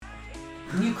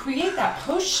you create that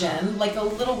potion like a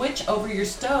little witch over your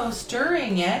stove,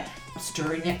 stirring it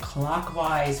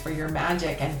clockwise for your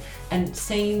magic, and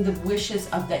saying the wishes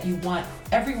of that you want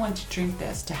everyone to drink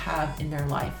this, to have in their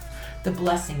life, the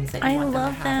blessings that you want them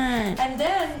to have. I love that. And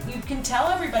then you can tell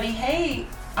everybody, hey,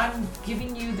 I'm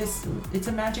giving you this, it's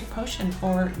a magic potion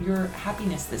for your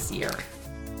happiness this year.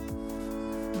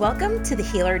 Welcome to the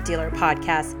Healer Dealer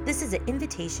Podcast. This is an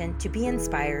invitation to be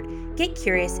inspired, get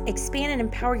curious, expand and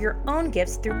empower your own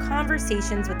gifts through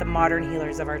conversations with the modern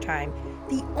healers of our time.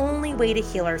 The only way to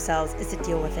heal ourselves is to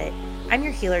deal with it. I'm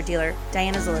your Healer Dealer,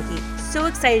 Diana Zalocki. So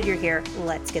excited you're here.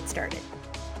 Let's get started.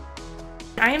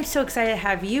 I am so excited to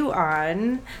have you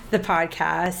on the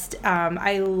podcast.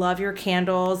 I love your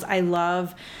candles. I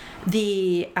love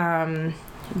the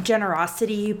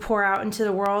generosity you pour out into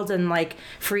the world, and like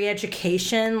free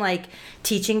education, like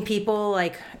teaching people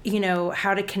like,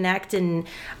 how to connect and,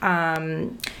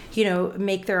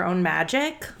 make their own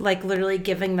magic, like literally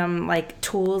giving them like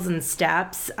tools and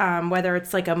steps, whether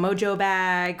it's like a mojo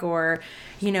bag or,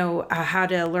 how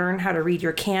to learn how to read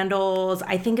your candles.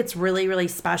 I think it's really, really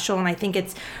special. And I think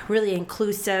it's really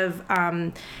inclusive,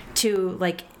 to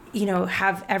like,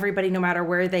 have everybody, no matter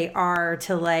where they are,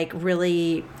 to like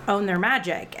really own their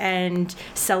magic and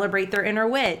celebrate their inner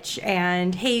witch.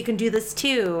 And hey, you can do this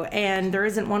too. And there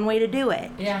isn't one way to do it.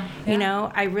 Yeah.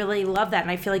 I really love that. And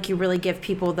I feel like you really give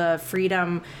people the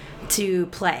freedom to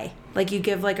play. Like you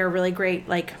give like a really great,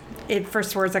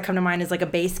 first words that come to mind is like a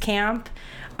base camp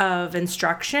of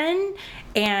instruction.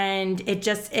 And it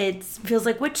feels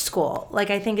like witch school. Like,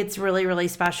 I think it's really, really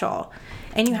special.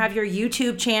 And you have your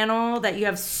YouTube channel that you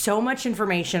have so much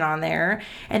information on there.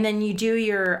 And then you do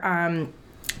your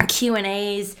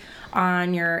Q&As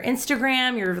on your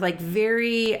Instagram. You're like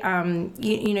very,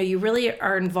 you really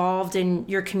are involved in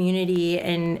your community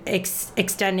and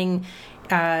extending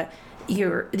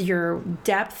your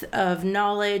depth of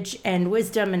knowledge and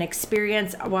wisdom and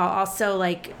experience, while also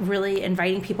like really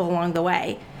inviting people along the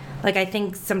way. Like, I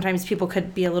think sometimes people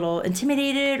could be a little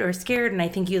intimidated or scared, and I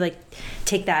think you like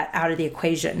take that out of the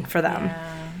equation for them.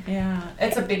 Yeah.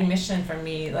 It's a big mission for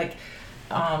me. Like,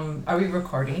 are we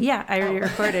recording? Yeah, I already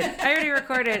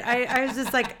recorded. I was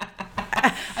just like,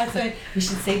 I said we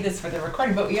should save this for the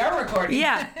recording, but we are recording.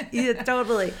 Yeah,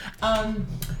 totally.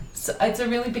 So it's a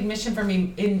really big mission for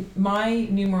me. In my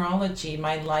numerology,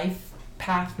 my life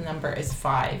path number is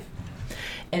 5.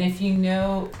 And if you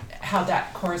know how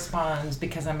that corresponds,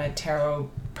 because I'm a tarot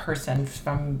person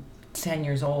from 10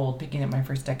 years old, picking up my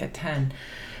first deck at 10,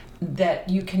 that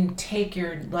you can take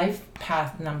your life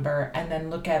path number and then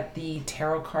look at the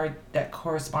tarot card that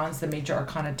corresponds, the major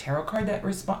arcana tarot card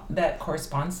that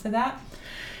corresponds to that,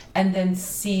 and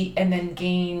then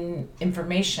gain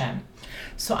information.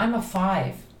 So I'm a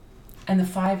 5, and the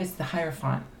 5 is the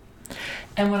Hierophant.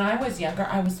 And when I was younger,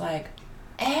 I was like,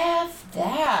 F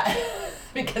that,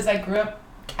 because I grew up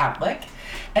Catholic,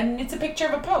 and it's a picture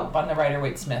of a pope on the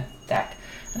Rider-Waite-Smith deck.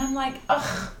 And I'm like,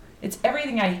 ugh, it's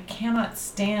everything I cannot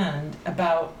stand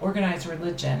about organized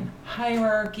religion.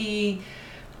 Hierarchy,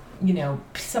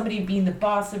 somebody being the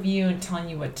boss of you and telling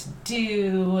you what to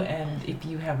do, and if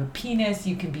you have a penis,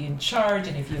 you can be in charge,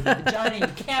 and if you have a vagina,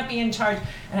 you can't be in charge.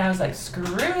 And I was like, screw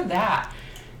that.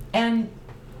 And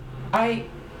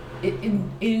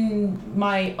in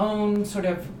my own sort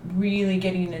of really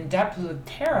getting in depth with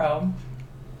tarot,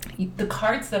 the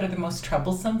cards that are the most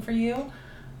troublesome for you,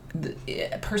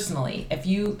 personally, if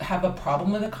you have a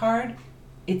problem with a card,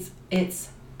 it's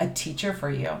a teacher for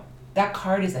you. That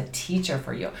card is a teacher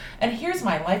for you. And here's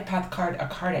my life path card, a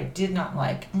card I did not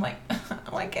like. I'm like,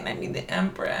 why can't I be the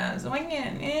Empress? Why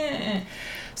can't?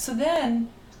 So then,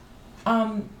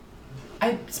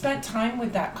 I spent time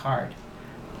with that card.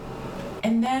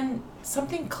 And then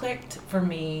something clicked for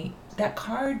me. That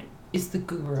card is the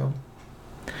guru.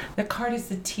 That card is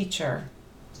the teacher,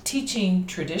 teaching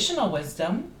traditional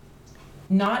wisdom,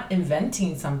 not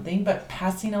inventing something, but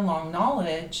passing along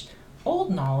knowledge,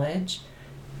 old knowledge,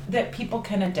 that people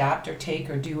can adapt or take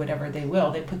or do whatever they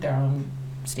will. They put their own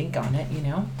stink on it,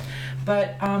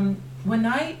 But when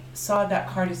I saw that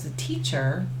card as a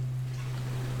teacher,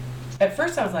 at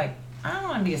first I was like, I don't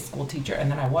want to be a school teacher. And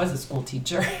then I was a school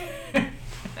teacher.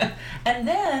 And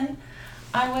then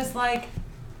I was like,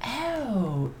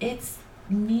 oh, it's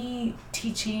me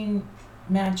teaching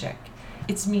magic.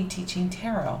 It's me teaching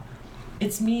tarot.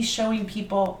 It's me showing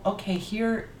people, okay,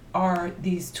 here are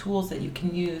these tools that you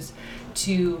can use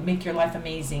to make your life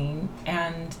amazing.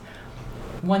 And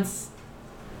once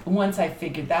I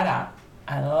figured that out,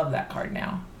 I love that card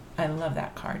now. I love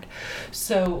that card.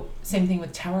 So same thing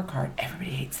with Tower card.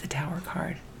 Everybody hates the Tower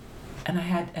card. And I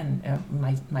had,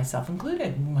 myself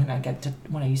included, when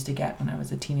I used to get when I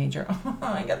was a teenager,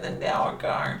 I got the Tower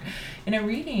card in a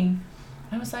reading.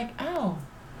 I was like, oh,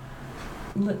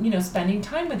 spending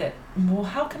time with it. Well,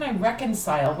 how can I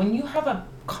reconcile when you have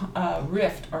a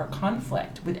rift or a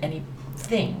conflict with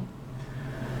anything?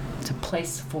 It's a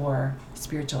place for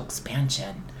spiritual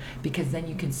expansion, because then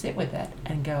you can sit with it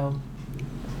and go,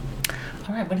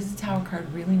 all right, what does the Tower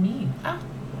card really mean?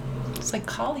 It's like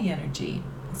Kali energy.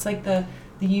 It's like the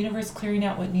universe clearing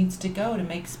out what needs to go to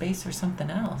make space for something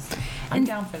else. I'm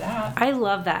down for that. I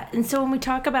love that. And so when we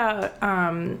talk about,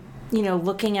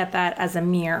 looking at that as a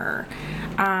mirror,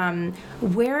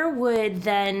 where would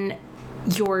then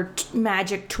your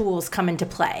magic tools come into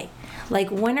play? Like,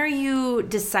 when are you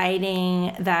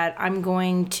deciding that I'm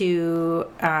going to,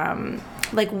 I'm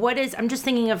just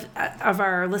thinking of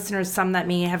our listeners, some that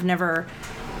may have never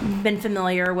been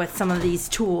familiar with some of these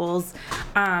tools.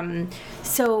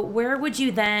 So where would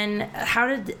you then, how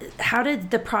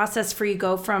did the process for you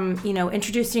go from,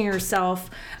 introducing yourself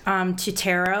to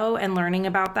tarot and learning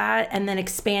about that, and then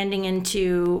expanding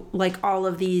into like all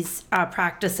of these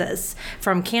practices,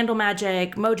 from candle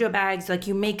magic, mojo bags, like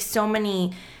you make so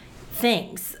many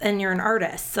things and you're an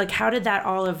artist. Like, how did that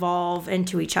all evolve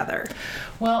into each other?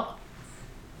 Well,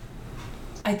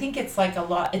 I think it's like a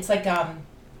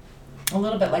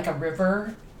little bit like a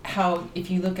river. How if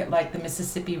you look at like the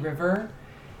Mississippi River,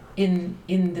 in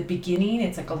the beginning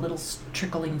it's like a little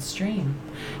trickling stream,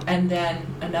 and then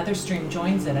another stream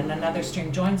joins it, and another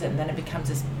stream joins it, and then it becomes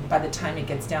this, by the time it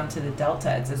gets down to the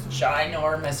delta, it's this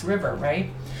ginormous river, right?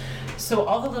 So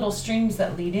all the little streams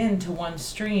that lead into one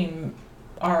stream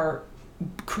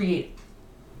create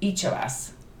each of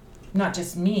us, not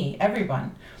just me,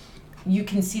 everyone. You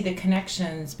can see the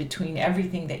connections between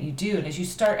everything that you do. And as you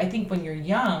start, I think when you're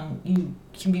young, you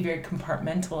can be very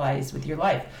compartmentalized with your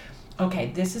life.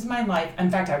 Okay, this is my life. In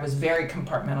fact, I was very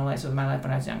compartmentalized with my life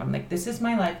when I was young. I'm like, this is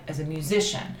my life as a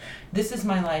musician. This is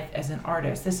my life as an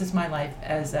artist. This is my life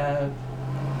as a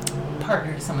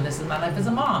partner to someone. This is my life as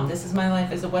a mom. This is my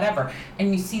life as a whatever.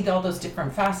 And you see all those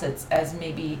different facets as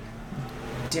maybe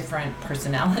different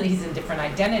personalities and different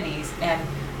identities, and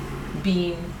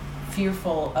being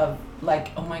fearful of,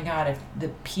 like, oh my God, if the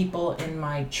people in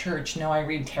my church know I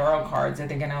read tarot cards, are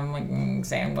they gonna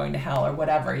say I'm going to hell or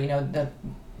whatever?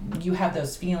 You have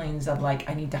those feelings of like,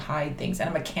 I need to hide things, and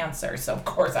I'm a Cancer, so of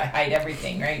course I hide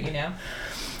everything, right?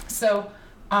 So,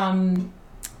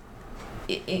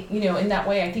 in that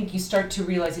way, I think you start to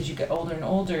realize as you get older and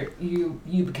older, you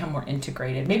become more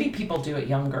integrated. Maybe people do it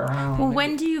younger. Well,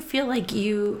 when do you feel like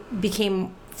you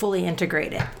became fully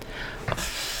integrated?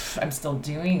 I'm still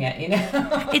doing it,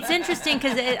 It's interesting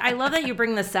because I love that you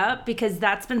bring this up, because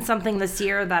that's been something this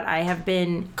year that I have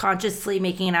been consciously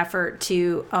making an effort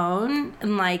to own.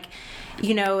 And like,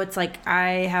 it's like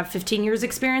I have 15 years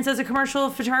experience as a commercial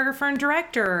photographer and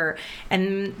director.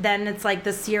 And then it's like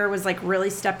this year was like really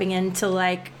stepping into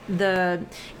like the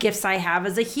gifts I have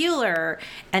as a healer.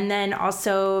 And then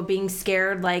also being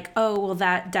scared, like, oh, will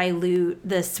that dilute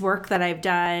this work that I've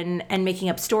done, and making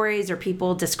up stories or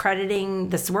people discrediting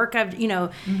this work I've,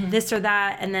 this or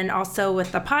that. And then also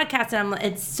with the podcast, and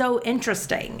it's so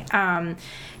interesting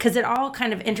because it all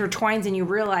kind of intertwines, and you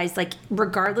realize, like,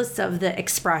 regardless of the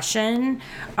expression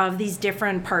of these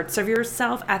different parts of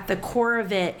yourself, at the core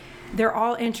of it, they're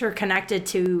all interconnected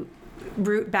to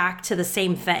root back to the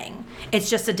same thing. It's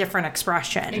just a different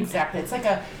expression. Exactly. It's like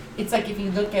if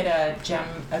you look at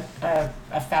a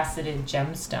faceted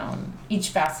gemstone, each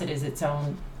facet is its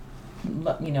own,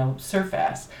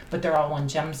 surface, but they're all one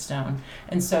gemstone.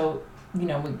 And so,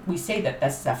 we say that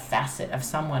that's a facet of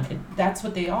someone. That's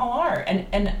what they all are.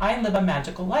 And I live a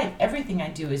magical life. Everything I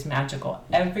do is magical.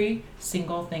 Every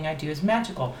single thing I do is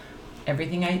magical.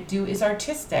 Everything I do is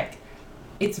artistic.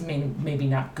 It's maybe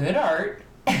not good art.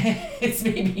 It's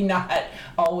maybe not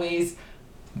always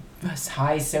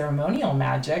high ceremonial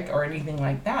magic or anything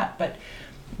like that.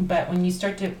 But when you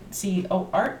start to see,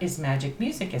 art is magic,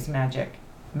 music is magic,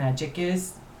 magic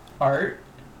is art,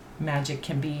 magic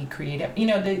can be creative.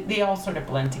 They all sort of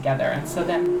blend together. And so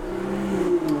then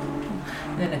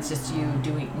it's just you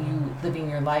living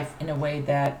your life in a way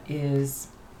that is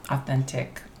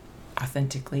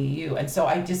authentically you. And so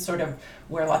I just sort of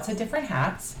wear lots of different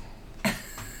hats.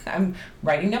 I'm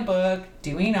writing a book,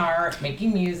 doing art,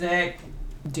 making music,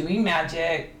 doing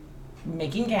magic,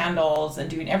 making candles, and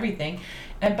doing everything.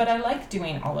 But I like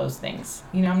doing all those things.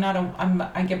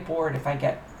 I get bored if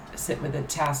I sit with a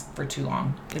task for too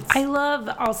long. I love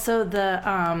also the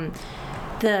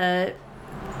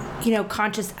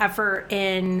conscious effort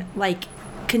in like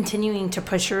continuing to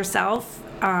push yourself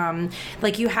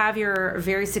Like you have your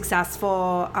very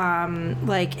successful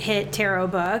like hit tarot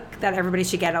book that everybody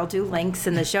should get. I'll do links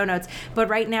in the show notes. But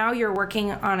right now you're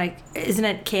working on isn't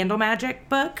it Candle Magic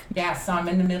book? Yeah, so I'm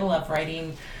in the middle of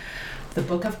writing the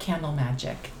Book of Candle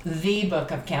Magic. The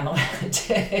Book of Candle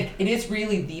Magic. It is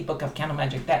really the Book of Candle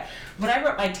Magic. That when I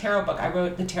wrote my tarot book, I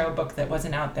wrote the tarot book that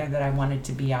wasn't out there that I wanted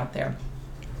to be out there.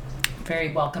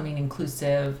 Very welcoming,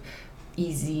 inclusive,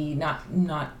 easy, not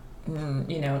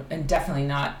and definitely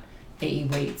not A.E.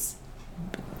 Waite's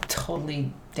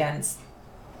totally dense,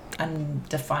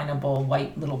 undefinable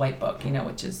little white book,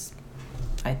 which is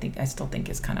I still think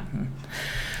is kind of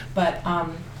But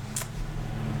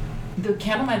the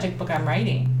Candle Magic book I'm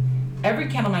writing, every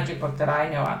Candle Magic book that I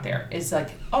know out there is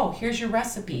like, oh, here's your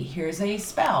recipe, here's a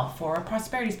spell for a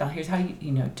prosperity spell, here's how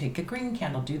you take a green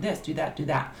candle, do this, do that, do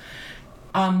that.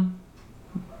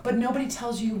 But nobody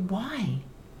tells you why.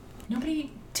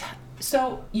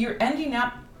 So you're ending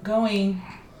up going,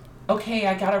 okay,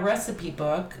 I got a recipe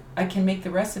book, I can make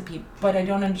the recipe, but I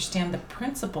don't understand the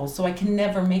principles, so I can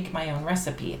never make my own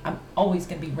recipe. I'm always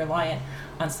going to be reliant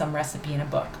on some recipe in a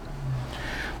book.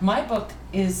 My book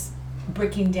is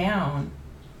breaking down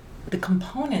the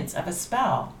components of a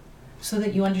spell so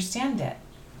that you understand it.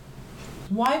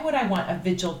 Why would I want a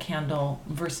vigil candle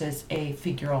versus a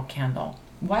figural candle?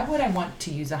 Why would I want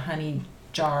to use a honey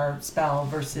jar spell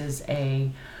versus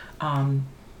a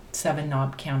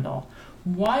 7-knob candle?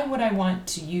 Why would I want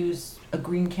to use a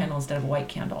green candle instead of a white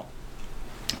candle?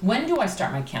 When do I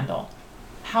start my candle?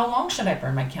 How long should I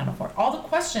burn my candle for? All the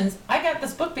questions. I got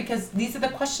this book because these are the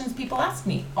questions people ask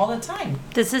me all the time.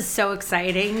 This is so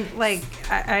exciting. Like,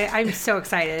 I'm so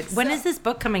excited. When is this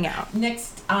book coming out?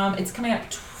 Next, it's coming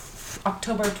out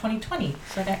October 2020,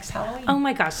 so next Halloween. Oh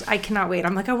my gosh, I cannot wait.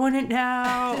 I'm like, I want it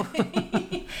now.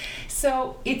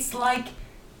 So it's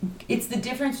the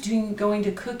difference between going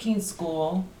to cooking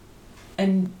school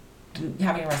and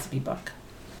having a recipe book.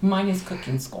 Mine is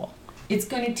cooking school. It's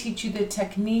going to teach you the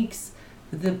techniques,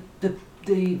 the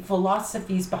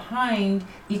philosophies behind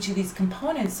each of these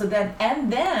components, so that,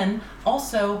 and then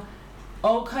also,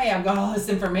 okay, I've got all this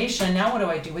information, now what do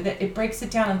I do with it? It breaks it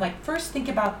down and like, first think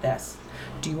about this.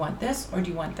 Do you want this or do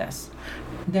you want this?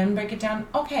 Then break it down.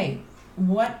 Okay,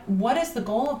 what is the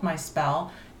goal of my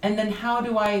spell? And then how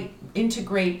do I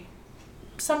integrate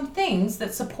some things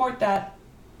that support that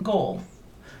goal?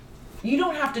 You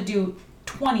don't have to do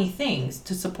 20 things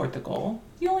to support the goal.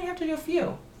 You only have to do a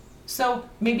few. So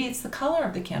maybe it's the color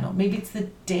of the candle. Maybe it's the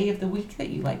day of the week that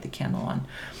you light the candle on.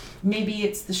 Maybe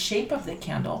it's the shape of the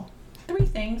candle. 3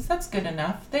 things, that's good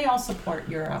enough. They all support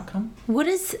your outcome. What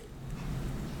does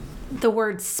the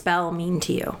word spell mean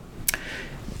to you?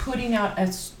 Putting out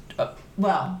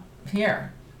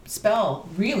spell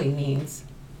really means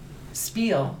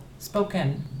spiel,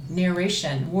 spoken,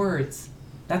 narration, words.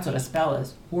 That's what a spell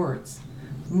is, words.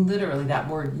 Literally, that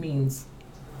word means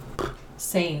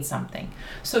saying something.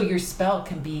 So your spell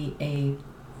can be a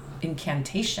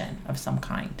incantation of some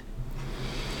kind.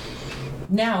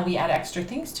 Now we add extra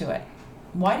things to it.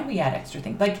 Why do we add extra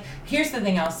things? Like, here's the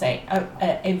thing I'll say.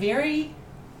 A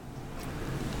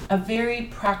very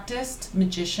practiced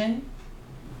magician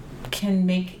can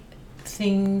make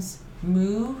things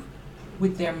move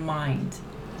with their mind.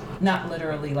 Not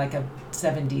literally like a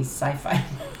 70s sci-fi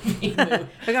movie move.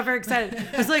 I got very excited.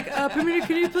 I was like, Permita,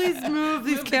 can you please move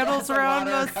these candles around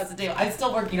us? I'm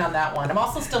still working on that one. I'm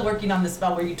also still working on the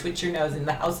spell where you twitch your nose and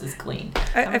the house is clean.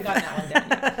 I haven't gotten that one down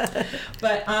yet.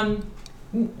 But,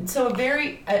 so a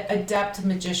very adept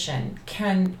magician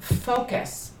can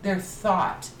focus their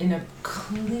thought in a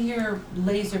clear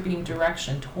laser beam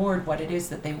direction toward what it is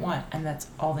that they want, and that's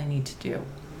all they need to do.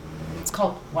 It's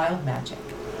called wild magic.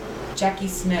 Jackie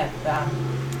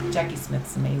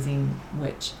Smith's amazing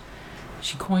witch.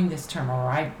 She coined this term, or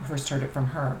I first heard it from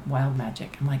her, wild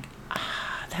magic. I'm like,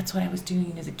 that's what I was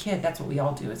doing as a kid. That's what we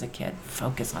all do as a kid.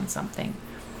 Focus on something.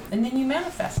 And then you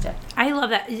manifest it. I love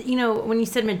that. You know, when you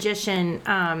said magician,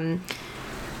 are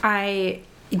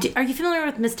you familiar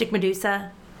with Mystic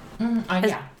Medusa?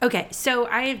 Yeah. Okay, so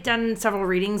I've done several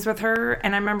readings with her,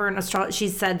 and I remember in astrology she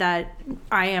said that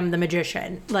I am the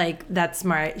magician. Like,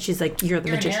 she's like, you're the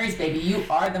magician. You're an Aries, baby. You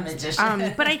are the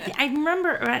magician. But I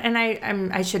remember, and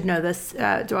I should know this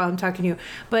while I'm talking to you,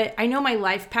 but I know my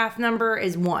life path number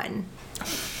is 1. Yeah.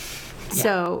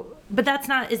 So, but that's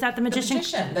not, is that the magician? The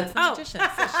magician. That's the magician. So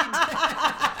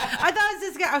I thought it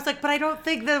was this guy. I was like, but I don't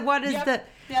think the one is the...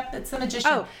 Yep, it's the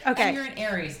magician. Oh, okay. And you're an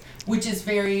Aries, which is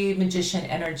very magician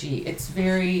energy. It's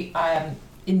very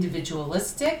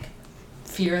individualistic,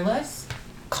 fearless,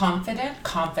 confident.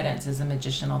 Confidence is a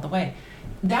magician all the way.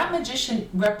 That magician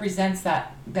represents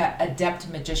that adept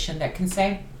magician that can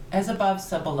say, as above,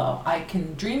 so below. I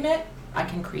can dream it, I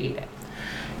can create it.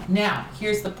 Now,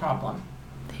 here's the problem.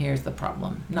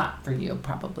 Not for you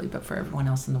probably, but for everyone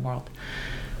else in the world.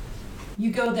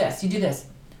 You do this.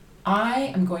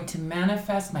 I am going to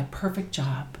manifest my perfect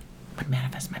job.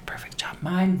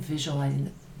 I'm visualizing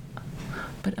it.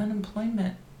 But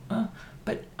unemployment,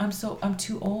 but I'm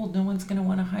too old. No one's going to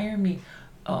want to hire me.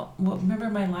 Well, remember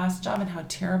my last job and how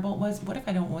terrible it was? What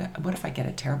if I get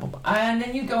a terrible, and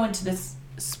then you go into this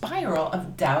spiral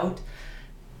of doubt,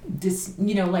 this,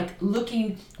 like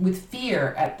looking with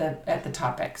fear at the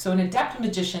topic. So an adept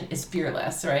magician is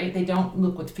fearless, right? They don't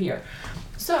look with fear.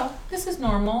 So this is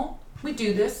normal. We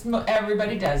do this.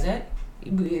 Everybody does it.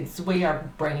 It's the way our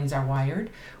brains are wired.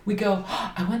 We go,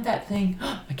 I want that thing.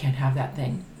 I can't have that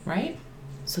thing, right?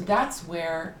 So that's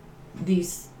where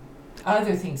these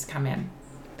other things come in.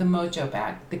 The mojo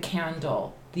bag, the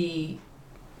candle, the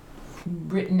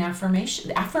written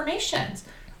affirmations,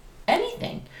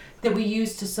 anything that we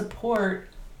use to support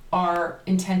our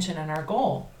intention and our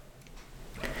goal.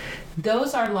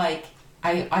 Those are like,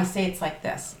 I say it's like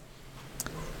this.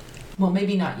 Well,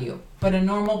 maybe not you, but a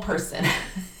normal person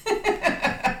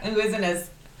who isn't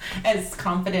as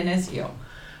confident as you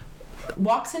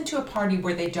walks into a party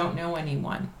where they don't know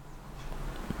anyone,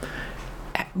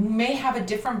 may have a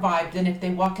different vibe than if they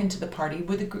walk into the party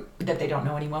with a group that they don't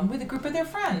know anyone, with a group of their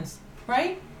friends,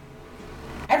 right?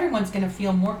 Everyone's going to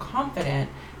feel more confident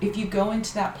if you go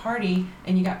into that party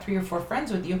and you got 3 or 4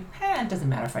 friends with you. It doesn't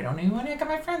matter if I don't know anyone, I got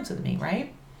my friends with me,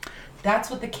 right? That's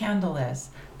what the candle is.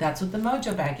 That's what the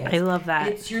mojo bag is. I love that.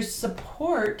 It's your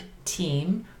support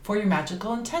team for your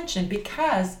magical intention,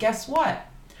 because guess what?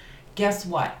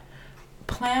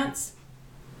 Plants,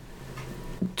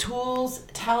 tools,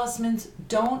 talismans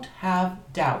don't have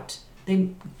doubt.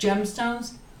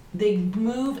 Gemstones, they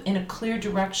move in a clear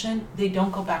direction. They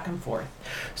don't go back and forth.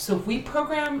 So if we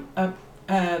program a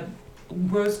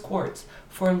rose quartz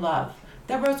for love,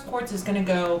 that rose quartz is going to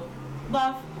go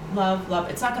love, love, love.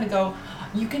 It's not going to go,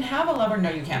 you can have a lover. No,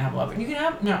 you can't have a lover. You can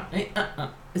have, no.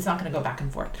 It's not going to go back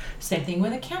and forth. Same thing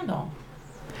with a candle.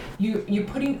 You're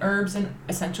putting herbs and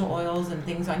essential oils and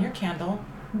things on your candle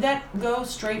that go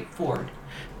straight forward.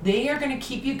 They are going to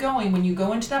keep you going when you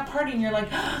go into that party and you're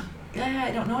like,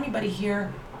 I don't know anybody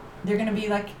here. They're going to be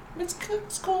like, it's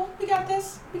cool. We got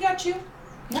this. We got you.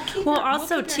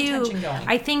 Also too,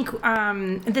 I think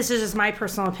this is just my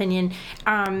personal opinion.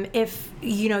 If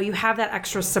you have that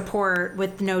extra support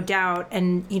with no doubt,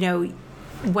 and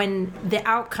when the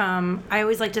outcome, I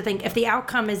always like to think if the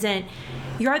outcome isn't,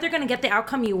 you're either going to get the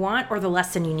outcome you want or the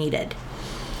lesson you needed.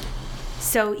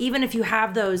 So even if you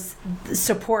have those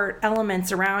support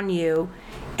elements around you,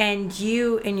 and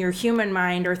you in your human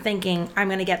mind are thinking, I'm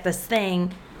going to get this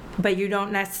thing, but you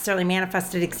don't necessarily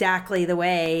manifest it exactly the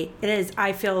way it is,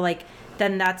 I feel like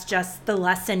then that's just the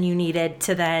lesson you needed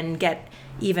to then get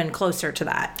even closer to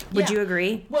that. Would you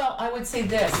agree? Well, I would say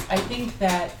this. I think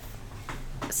that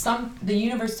the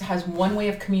universe has one way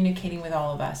of communicating with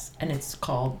all of us, and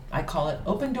I call it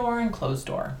open door and closed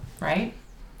door, right?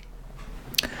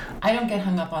 I don't get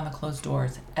hung up on the closed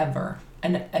doors ever.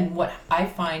 And what I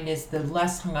find is the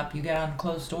less hung up you get on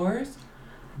closed doors,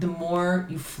 the more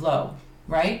you flow,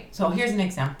 right? So here's an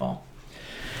example.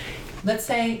 Let's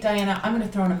say, Diana, I'm going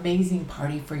to throw an amazing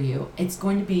party for you. It's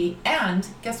going to be, and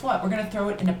guess what? We're going to throw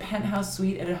it in a penthouse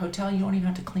suite at a hotel. You don't even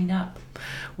have to clean up.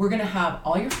 We're going to have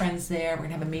all your friends there. We're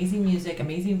going to have amazing music,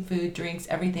 amazing food, drinks,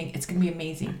 everything. It's going to be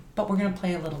amazing. But we're going to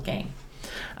play a little game.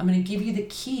 I'm going to give you the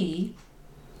key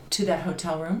to that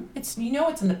hotel room. It's in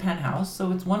the penthouse,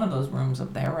 so it's one of those rooms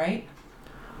up there, right?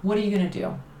 What are you going to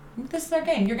do? This is our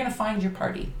game. You're going to find your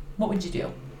party. What would you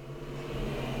do?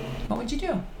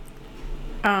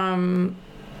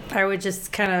 I would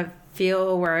just kind of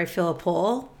feel where I feel a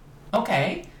pull.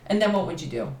 Okay. And then what would you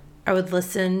do? I would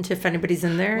listen to if anybody's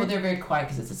in there. Well, they're very quiet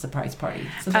because it's a surprise party.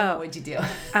 So then what would you do? You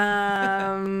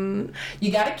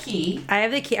got a key. I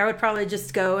have the key. I would probably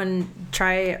just go and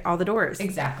try all the doors.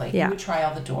 Exactly. Yeah. You would try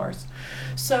all the doors.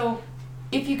 So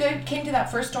if you came to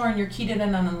that first door and your key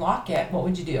didn't unlock it, what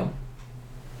would you do?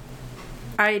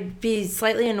 I'd be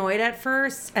slightly annoyed at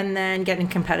first and then get in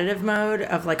competitive mode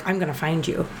of like, I'm going to find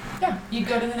you. Yeah, you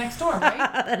go to the next door,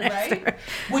 right? The next door.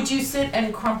 Would you sit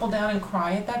and crumple down and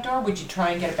cry at that door? Would you try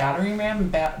and get a battering ram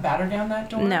and batter down that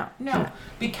door? No.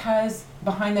 Because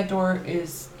behind that door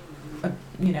is,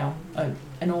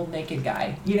 an old naked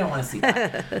guy. You don't want to see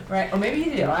that, right? Or maybe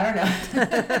you do. I don't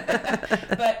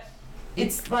know. But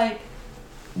it's like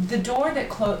the door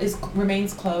that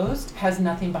remains closed has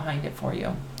nothing behind it for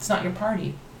you. It's not your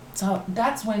party. So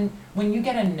that's when you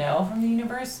get a no from the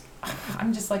universe,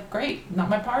 I'm just like, great, not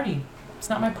my party. It's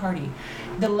not my party.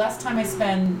 The less time I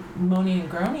spend moaning and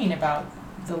groaning about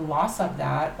the loss of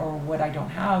that or what I don't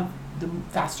have, the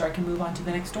faster I can move on to the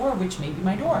next door, which may be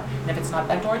my door. And if it's not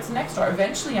that door, it's the next door.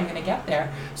 Eventually I'm going to get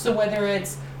there. So whether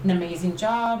it's an amazing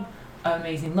job, an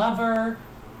amazing lover,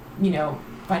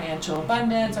 financial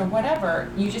abundance or whatever,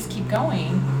 you just keep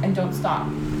going and don't stop.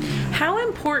 How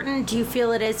important do you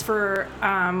feel it is for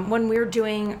when we're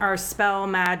doing our spell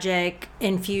magic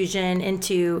infusion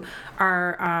into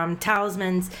our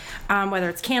talismans, whether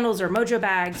it's candles or mojo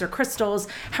bags or crystals,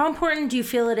 how important do you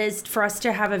feel it is for us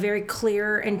to have a very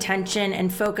clear intention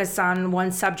and focus on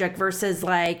one subject versus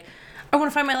like, I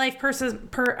want to find my life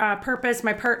purpose,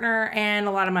 my partner, and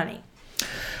a lot of money?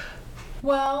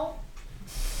 Well,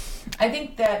 I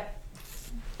think that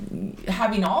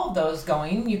having all of those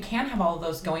going, you can have all of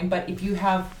those going, but if you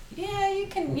have, you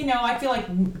can, I feel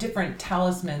like different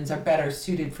talismans are better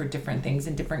suited for different things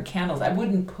and different candles. I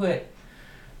wouldn't put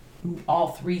all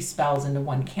 3 spells into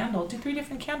one candle. Do 3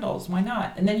 different candles. Why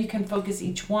not? And then you can focus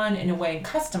each one in a way and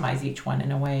customize each one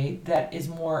in a way that is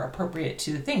more appropriate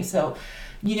to the thing. So,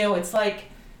 it's like,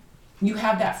 you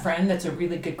have that friend that's a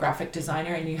really good graphic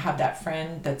designer and you have that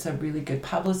friend that's a really good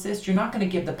publicist. You're not going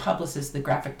to give the publicist the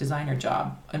graphic designer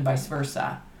job and vice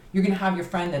versa. You're going to have your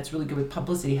friend that's really good with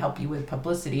publicity help you with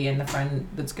publicity, and the friend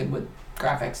that's good with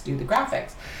graphics do the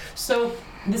graphics. So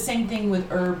the same thing with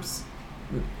herbs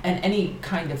and any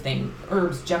kind of thing,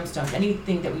 herbs, gemstones,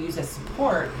 anything that we use as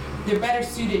support, they're better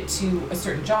suited to a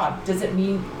certain job. Does it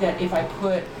mean that if I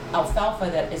put alfalfa,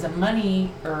 that is a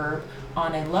money herb,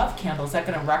 on a love candle, is that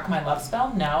going to wreck my love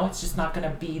spell? No, it's just not going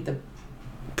to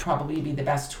probably be the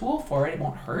best tool for it. It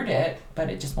won't hurt it, but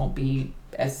it just won't be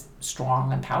as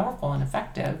strong and powerful and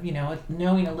effective.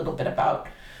 Knowing a little bit about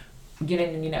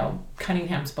getting,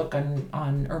 Cunningham's book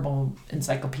on herbal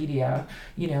encyclopedia,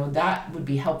 that would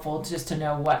be helpful just to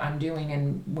know what I'm doing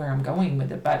and where I'm going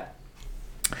with it. But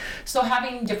so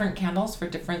having different candles for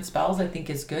different spells, I think,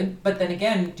 is good. But then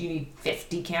again, do you need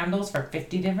 50 candles for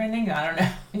 50 different things? I don't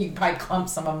know. You can probably clump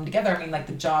some of them together. I mean, like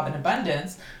the job and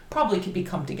abundance probably could be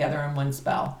clumped together in one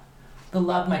spell. The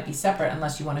love might be separate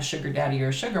unless you want a sugar daddy or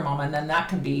a sugar mama, and then that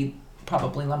can be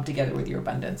probably lumped together with your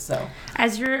abundance. So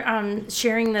as you're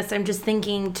sharing this, I'm just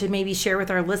thinking to maybe share with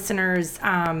our listeners,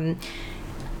 I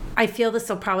feel this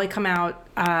will probably come out,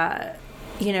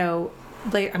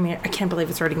 like, I mean, I can't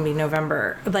believe it's already gonna be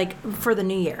November, like for the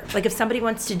new year. Like if somebody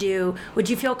wants to do, would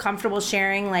you feel comfortable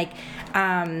sharing like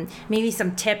maybe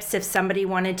some tips if somebody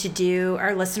wanted to do,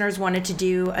 our listeners wanted to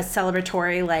do a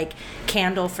celebratory like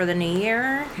candle for the new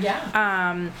year?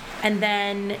 Yeah. And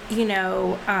then,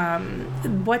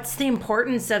 what's the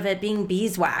importance of it being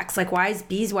beeswax? Like why is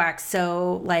beeswax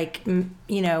so like,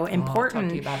 important? I'll talk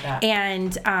to you about that.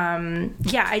 And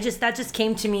that just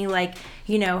came to me like,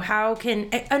 how can,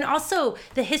 and also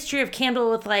the history of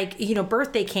candle with like,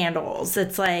 birthday candles.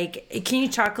 It's like, can you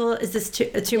talk a little, is this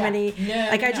too many? No,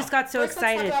 I just got so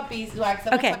excited. Let's talk about beeswax,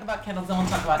 then we'll talk about candles, then we'll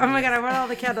talk about my God, I want all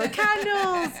the candles.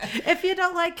 Candles! If you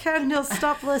don't like candles,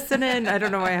 stop listening. I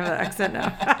don't know why I have an accent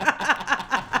now.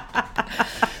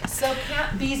 So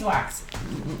beeswax,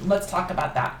 let's talk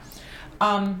about that.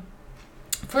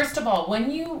 First of all,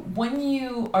 when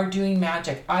you are doing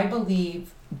magic, I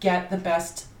believe get the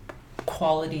best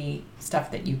quality stuff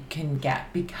that you can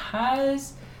get,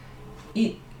 because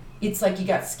it's like you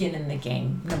got skin in the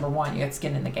game. Number 1, you got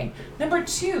skin in the game. Number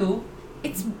 2,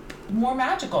 it's more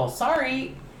magical.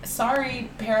 Sorry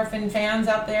paraffin fans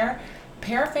out there.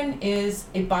 Paraffin is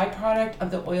a byproduct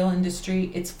of the oil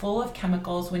industry. It's full of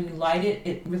chemicals. When you light it,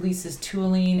 it releases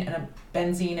toluene and a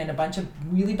benzene and a bunch of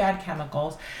really bad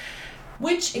chemicals,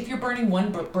 which if you're burning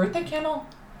one birthday candle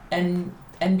and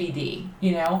NBD,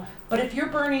 but if you're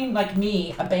burning, like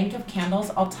me, a bank of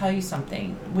candles, I'll tell you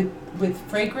something. With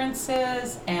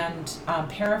fragrances and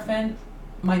paraffin,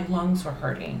 my lungs were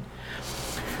hurting.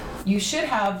 You should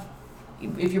have,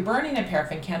 if you're burning a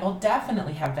paraffin candle,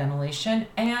 definitely have ventilation.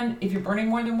 And if you're burning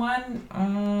more than one, I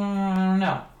don't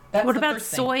know. That's what about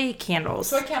soy candles?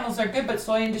 Soy candles are good, but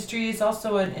soy industry is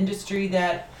also an industry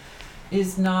that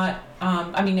is not,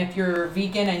 if you're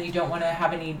vegan and you don't want to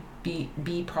have any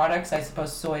bee products, I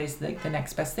suppose soy is like the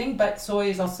next best thing, but soy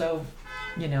is also,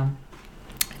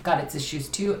 got its issues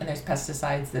too, and there's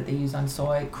pesticides that they use on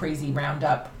soy, crazy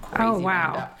Roundup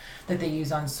that they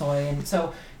use on soy, and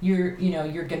so you're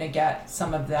gonna get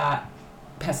some of that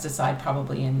pesticide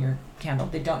probably in your candle.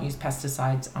 They don't use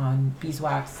pesticides on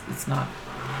beeswax. It's not,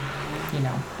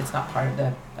 it's not part of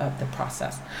the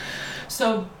process.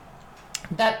 So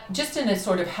that, just in a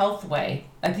sort of health way,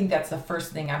 I think that's the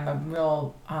first thing. I'm a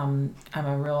real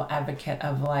advocate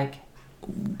of, like,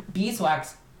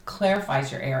 beeswax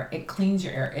clarifies your air. It cleans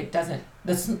your air. It doesn't.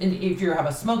 If you have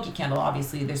a smoky candle,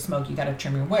 obviously there's smoke. You got to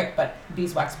trim your wick. But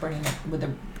beeswax burning it with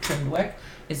a trimmed wick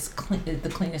is the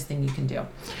cleanest thing you can do.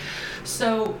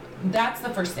 So that's the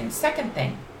first thing. Second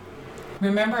thing,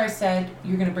 remember I said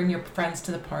you're going to bring your friends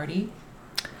to the party.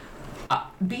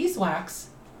 Beeswax,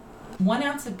 1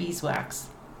 ounce of beeswax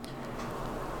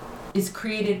is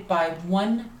created by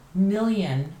 1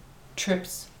 million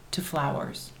trips to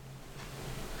flowers.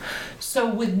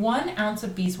 So with 1 ounce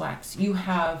of beeswax, you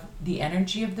have the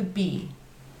energy of the bee,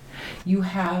 you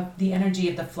have the energy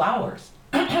of the flowers,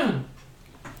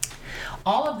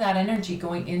 all of that energy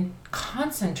going in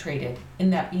concentrated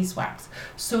in that beeswax.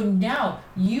 So now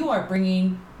you are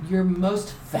bringing your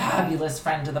most fabulous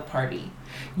friend to the party.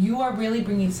 You are really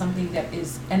bringing something that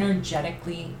is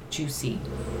energetically juicy.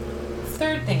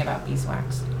 Third thing about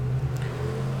beeswax.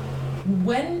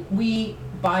 When we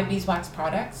buy beeswax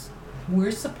products,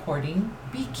 we're supporting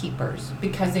beekeepers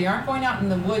because they aren't going out in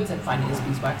the woods and finding this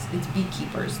beeswax. It's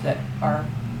beekeepers that are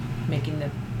making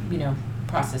the,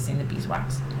 processing the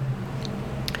beeswax.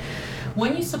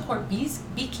 When you support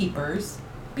beekeepers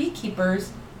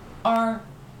are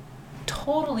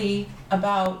totally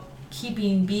about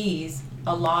keeping bees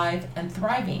alive and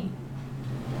thriving,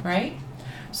 right?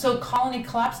 So colony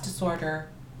collapse disorder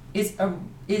is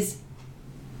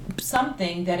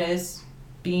something that is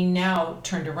being now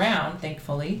turned around,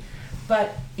 thankfully,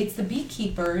 but it's the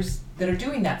beekeepers that are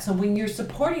doing that. So when you're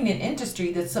supporting an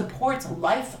industry that supports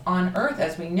life on Earth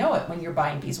as we know it, when you're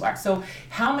buying beeswax, so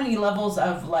how many levels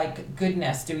of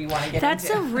goodness do we want to get That's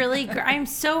into? I'm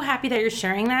so happy that you're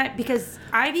sharing that, because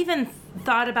I've even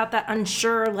thought about that,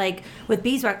 unsure, with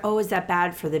beeswax, is that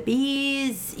bad for the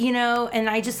bees, and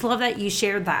I just love that you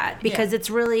shared that, because it's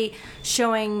really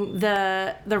showing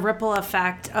the ripple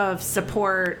effect of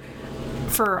support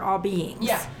for all beings.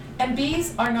 Yeah. And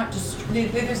bees are not just,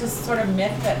 there's this sort of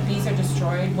myth that bees are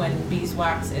destroyed when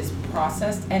beeswax is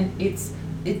processed, and it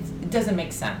doesn't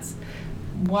make sense.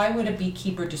 Why would a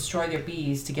beekeeper destroy their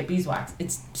bees to get beeswax?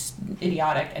 It's just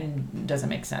idiotic and doesn't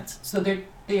make sense. So there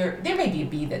may be a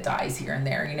bee that dies here and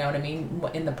there, you know what I mean,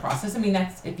 in the process. I mean,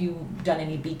 that's, if you've done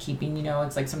any beekeeping,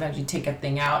 it's like sometimes you take a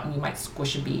thing out and you might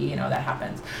squish a bee, that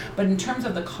happens. But in terms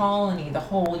of the colony, the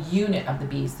whole unit of the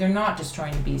bees, they're not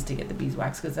destroying the bees to get the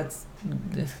beeswax, because it's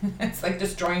like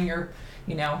destroying your,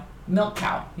 milk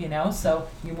cow, so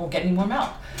you won't get any more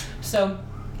milk. So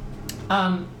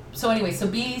anyway, so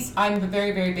bees, I'm a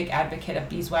very, very big advocate of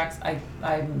beeswax. I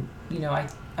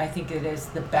think it is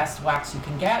the best wax you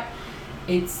can get.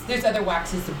 There's other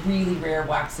waxes, the really rare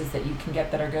waxes that you can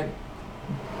get that are good.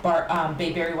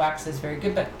 Bayberry wax is very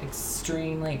good, but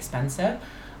extremely expensive.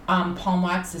 Palm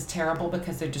wax is terrible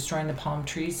because they're destroying the palm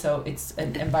trees, so it's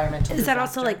an environmental disaster. Is that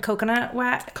also like coconut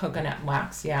wax? Coconut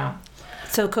wax, yeah.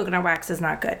 So coconut wax is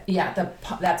not good. Yeah,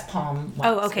 that's palm wax.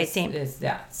 Oh, okay, same.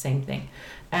 Same thing.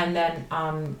 And then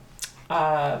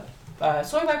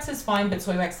soy wax is fine, but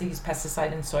soy wax, they use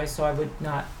pesticide in soy, so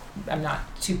I'm not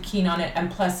too keen on it. And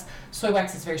plus, soy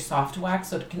wax is very soft wax,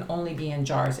 so it can only be in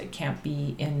jars. It can't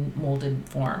be in molded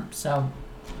form. So,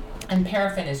 and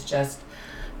paraffin is just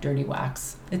dirty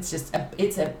wax. It's just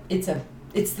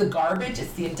it's the garbage.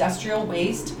 It's the industrial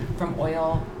waste from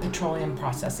oil, petroleum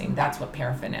processing. That's what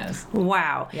paraffin is.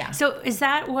 Wow. Yeah. So is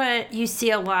that what you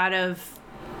see a lot of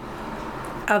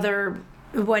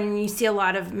when you see a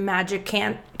lot of magic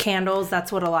candles,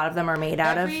 that's what a lot of them are made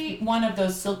out of? Every one of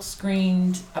those silk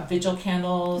screened vigil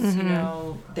candles,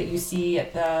 that you see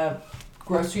at the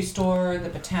grocery store, the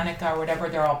Botanica or whatever,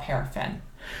 they're all paraffin.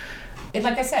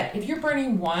 Like I said, if you're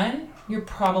burning one, you're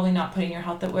probably not putting your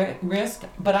health at risk.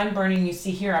 But I'm burning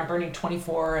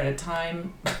 24 at a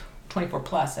time, 24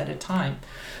 plus at a time.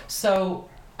 So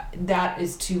that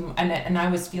is too, and I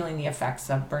was feeling the effects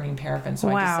of burning paraffin, so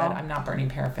I just said I'm not burning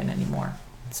paraffin anymore.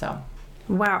 So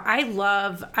wow,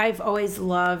 I've always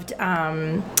loved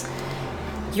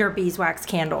your beeswax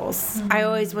candles. I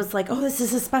always was like, this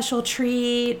is a special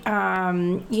treat,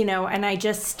 and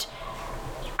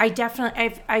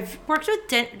I've worked with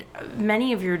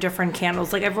many of your different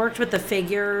candles. Like I've worked with the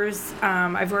figures,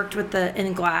 I've worked with the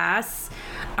in glass,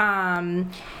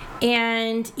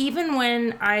 and even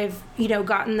when I've,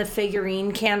 gotten the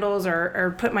figurine candles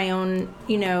or put my own,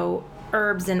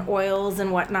 herbs and oils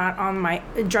and whatnot on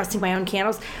dressing my own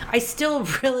candles, I still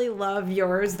really love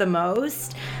yours the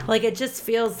most. Like it just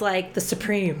feels like the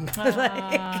supreme.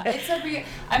 It's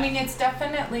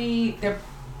definitely, they're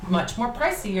much more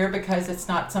pricier because it's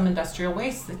not some industrial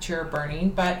waste that you're burning,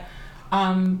 but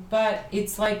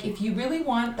it's like, if you really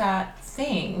want that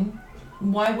thing,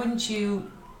 why wouldn't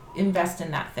you invest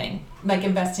in that thing? Like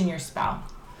invest in your spouse.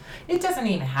 It doesn't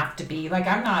even have to be. Like,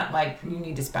 I'm not like, you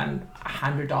need to spend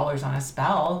 $100 on a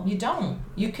spell. You don't.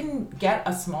 You can get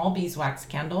a small beeswax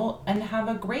candle and have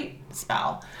a great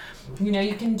spell. You know,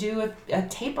 you can do a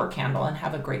taper candle and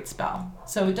have a great spell.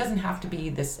 So it doesn't have to be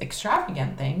this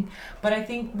extravagant thing. But I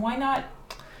think, why not,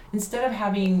 instead of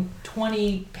having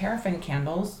 20 paraffin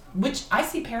candles, which I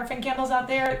see paraffin candles out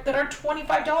there that are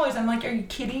 $25. I'm like, are you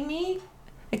kidding me?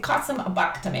 It costs them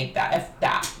 $1 to make that, if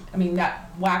that. I mean, that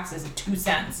wax is 2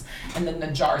 cents, and then the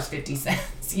jar is 50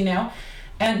 cents, you know?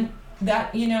 And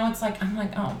that, you know, it's like, I'm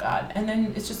like, oh God. And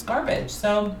then it's just garbage.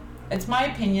 So it's my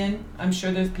opinion. I'm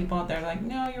sure there's people out there like,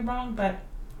 no, you're wrong, but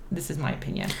this is my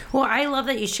opinion. Well, I love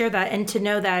that you share that, and to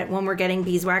know that when we're getting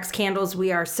beeswax candles,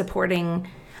 we are supporting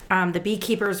the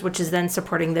beekeepers, which is then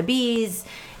supporting the bees,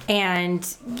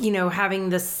 and, you know, having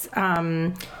this,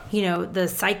 you know, the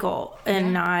cycle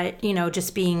and not, you know,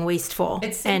 just being wasteful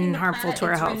and harmful to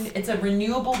our health. It's a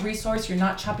renewable resource. You're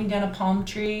not chopping down a palm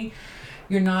tree.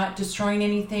 You're not destroying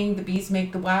anything. The bees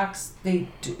make the wax. The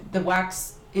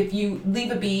wax, if you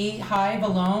leave a beehive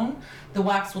alone, the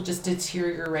wax will just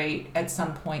deteriorate at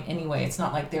some point anyway. It's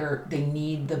not like they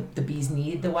need the bees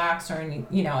need the wax or any,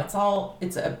 you know, it's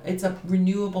a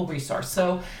renewable resource.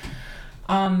 So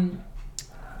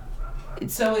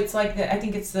so it's like I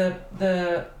think it's an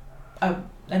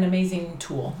amazing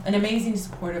tool, an amazing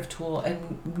supportive tool,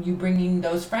 and you bringing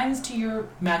those friends to your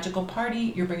magical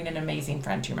party, you're bringing an amazing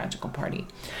friend to your magical party.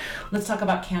 Let's talk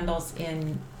about candles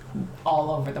in all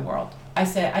over the world.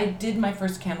 I did my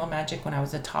first candle magic when I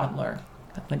was a toddler.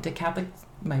 I went to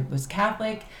was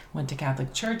Catholic, went to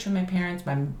Catholic church with my parents.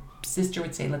 My sister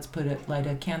would say, let's light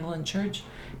a candle in church,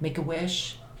 make a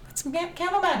wish. That's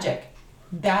candle magic.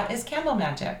 That is candle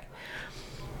magic.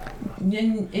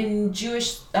 In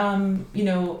Jewish, you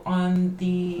know, on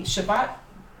the Shabbat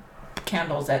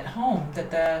candles at home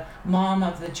that the mom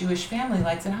of the Jewish family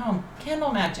lights at home,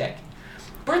 candle magic.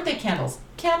 Birthday candles,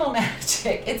 candle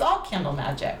magic. It's all candle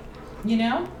magic, you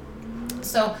know?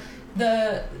 So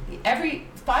every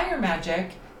fire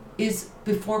magic is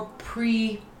before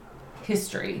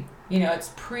pre-history. You know,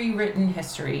 it's pre-written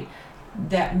history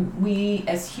that we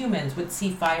as humans would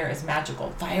see fire as magical.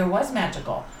 Fire was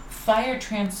magical. Fire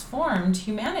transformed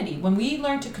humanity. When we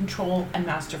learned to control and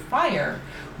master fire,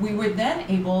 we were then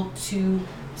able to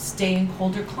stay in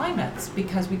colder climates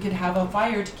because we could have a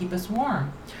fire to keep us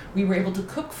warm. We were able to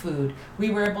cook food. We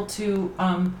were able to,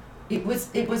 it was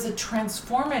a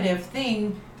transformative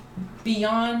thing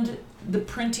beyond the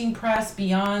printing press,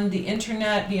 beyond the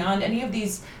internet, beyond any of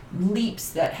these leaps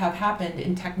that have happened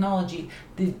in technology.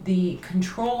 The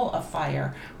control of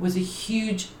fire was a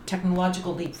huge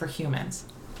technological leap for humans.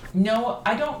 No,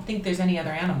 I don't think there's any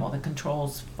other animal that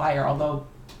controls fire, although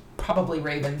probably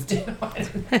ravens do.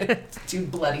 It's too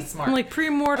bloody smart. I'm like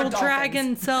premortal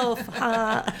dragon self.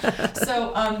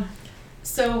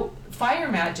 So fire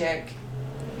magic,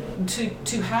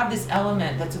 to have this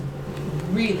element that's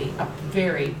really a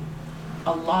very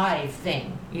alive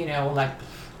thing, you know, like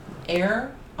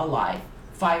air alive,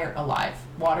 fire alive,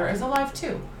 water is alive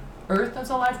too, earth is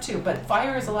alive too, but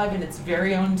fire is alive in its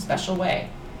very own special way.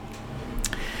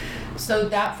 So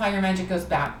that fire magic goes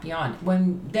back beyond.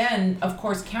 Then, of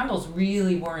course, candles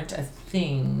really weren't a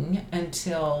thing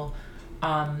until, you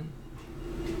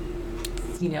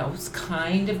know, it was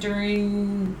kind of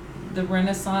during the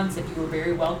Renaissance, if you were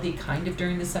very wealthy, kind of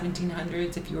during the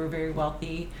 1700s, if you were very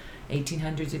wealthy,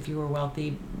 1800s, if you were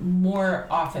wealthy. More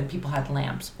often, people had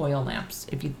lamps, oil lamps,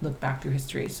 if you look back through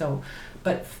history. So,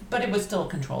 but it was still a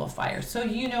control of fire. So,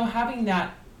 you know, having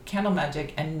that candle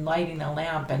magic and lighting a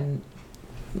lamp and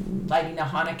lighting a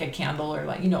Hanukkah candle, or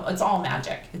like, you know, it's all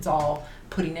magic. It's all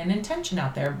putting an intention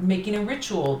out there, making a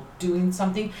ritual, doing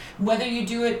something, whether you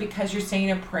do it because you're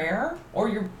saying a prayer or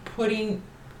you're putting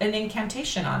an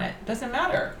incantation on it. Doesn't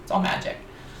matter. It's all magic.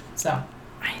 So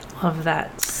I love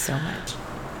that so much.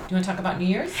 You want to talk about New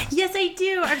Year's? Yes, I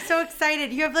do. I'm so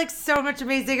excited. You have like so much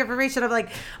amazing information. I'm like,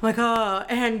 oh,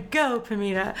 and go,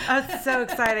 Pamita. That's so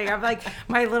exciting. I'm like,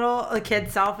 my little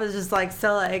kid self is just like,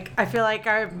 so like, I feel like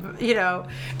I'm, you know,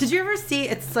 did you ever see,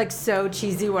 it's like so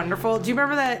cheesy, wonderful. Do you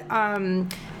remember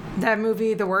that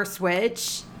movie, The Worst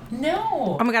Witch?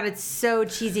 No. Oh my God, it's so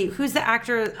cheesy. Who's the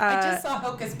actor? I just saw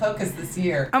Hocus Pocus this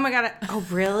year. Oh my God. Oh,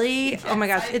 really? Yes, oh my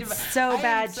gosh, it's so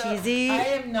bad cheesy. I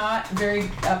am not very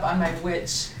up on my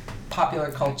witch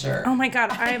popular culture. Oh my God.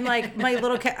 I'm like, my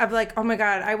little kid, I'm like, oh my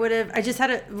God,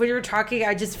 when you were talking,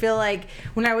 I just feel like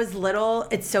when I was little,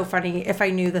 it's so funny if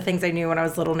I knew the things I knew when I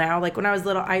was little now. Like when I was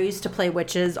little, I used to play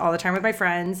witches all the time with my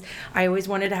friends. I always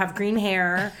wanted to have green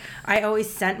hair. I always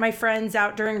sent my friends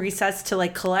out during recess to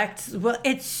like collect. Well,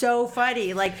 it's so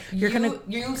funny. Like you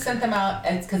sent them out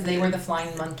because they were the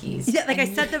flying monkeys. Yeah, like I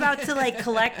sent them out to like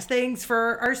collect things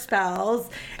for our spells.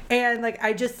 And like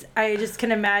I just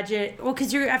can imagine, well,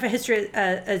 because you have a history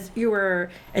as you were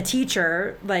a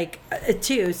teacher, like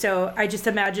too. So I just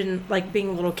imagine like being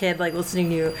a little kid, like listening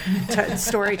to you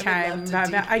story time.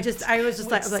 I was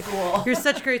just like, you're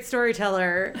such a great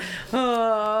storyteller.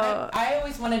 Oh. I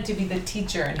always wanted to be the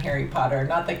teacher in Harry Potter,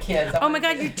 not the kids. Oh my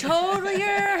God, you totally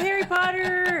are Harry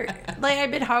Potter. Like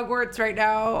I'm in Hogwarts right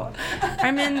now.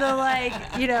 I'm in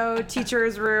the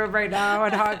teacher's room right now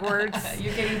at Hogwarts.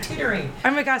 You're getting tutoring.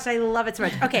 Oh my gosh, I love it so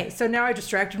much. Okay, so now I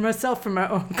distracted myself from my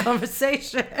own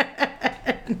conversation.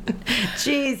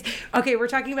 Jeez. Okay, we're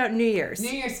talking about New Year's. New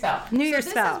Year's spell. This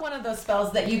is one of those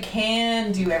spells that you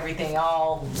can do everything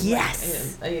all.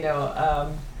 Yes.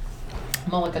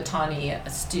 Mulligatawny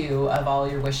stew of all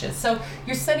your wishes. So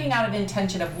you're setting out an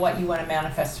intention of what you want to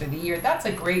manifest for the year. That's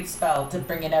a great spell to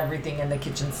bring in everything in the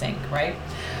kitchen sink, right?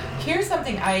 Here's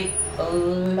something I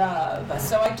love.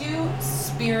 So I do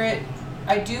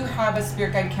have a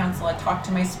spirit guide council. I talk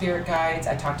to my spirit guides.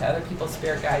 I talk to other people's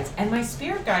spirit guides. And my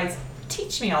spirit guides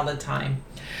teach me all the time.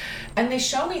 And they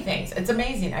show me things. It's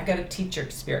amazing. I've got a teacher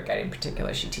spirit guide in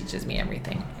particular. She teaches me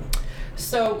everything.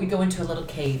 So we go into a little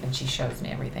cave and she shows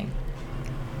me everything.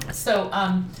 So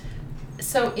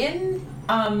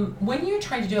when you're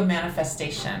trying to do a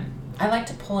manifestation, I like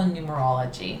to pull in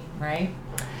numerology, right?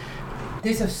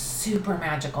 There's a super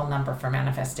magical number for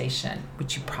manifestation,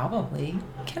 which you probably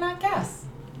cannot guess.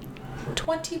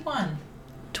 21.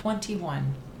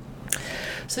 21.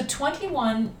 So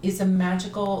 21 is a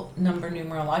magical number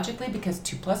numerologically because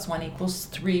 2 + 1 =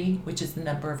 3, which is the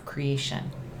number of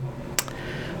creation.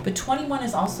 But 21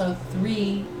 is also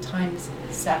 3 times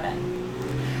 7.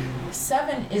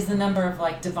 7 is the number of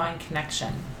like divine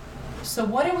connection. So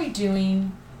what are we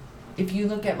doing if you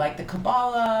look at like the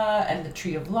Kabbalah and the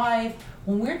Tree of Life?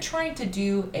 When we're trying to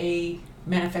do a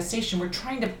manifestation, we're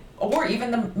trying to, or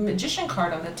even the magician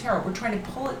card on the tarot, we're trying to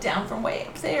pull it down from way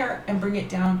up there and bring it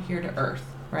down here to earth,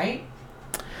 right?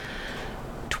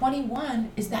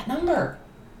 21 is that number.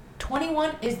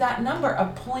 21 is that number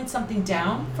of pulling something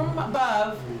down from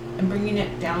above and bringing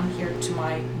it down here to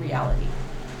my reality.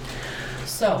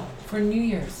 So for New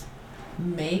Year's,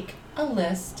 make a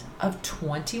list of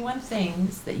 21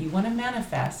 things that you want to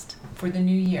manifest for the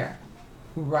new year.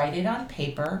 Write it on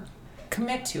paper,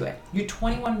 commit to it. Your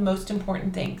 21 most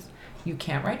important things. You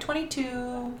can't write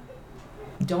 22.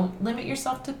 Don't limit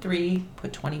yourself to 3,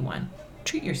 put 21.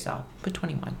 Treat yourself, put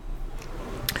 21.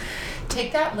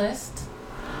 Take that list.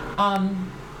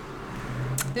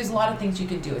 There's a lot of things you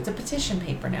can do. It's a petition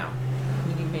paper now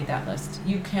when you've made that list.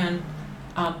 You can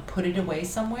put it away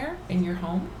somewhere in your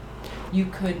home. You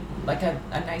could, like a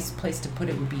nice place to put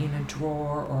it would be in a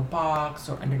drawer or a box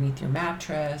or underneath your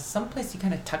mattress, someplace you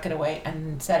kind of tuck it away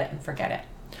and set it and forget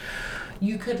it.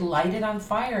 You could light it on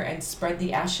fire and spread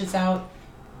the ashes out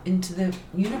into the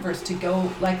universe to go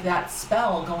like that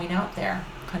spell going out there,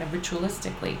 kind of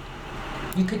ritualistically.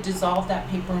 You could dissolve that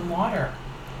paper in water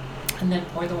and then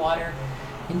pour the water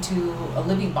into a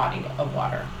living body of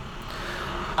water.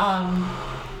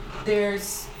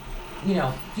 There's, you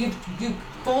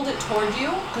fold it toward you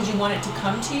because you want it to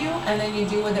come to you, and then you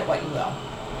do with it what you will.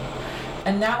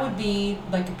 And that would be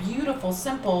like a beautiful,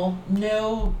 simple,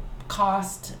 no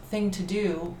cost thing to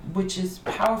do, which is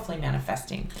powerfully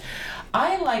manifesting.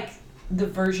 I like the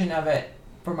version of it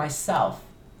for myself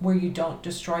where you don't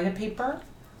destroy the paper.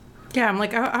 Yeah, I'm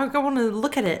like, I want to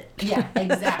look at it. Yeah,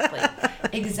 exactly.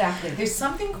 Exactly. There's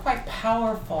something quite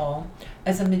powerful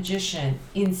as a magician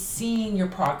in seeing your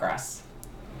progress.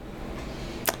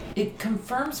 It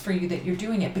confirms for you that you're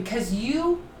doing it because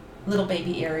you, little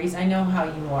baby Aries, I know how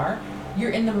you are.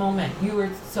 You're in the moment. You are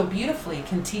so beautifully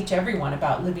can teach everyone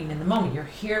about living in the moment. You're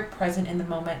here, present in the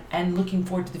moment, and looking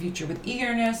forward to the future with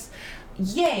eagerness.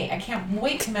 Yay! I can't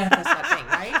wait to manifest that thing,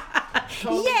 right?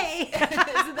 Totally. Yay!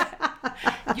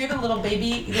 You're the little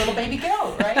baby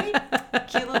goat, right?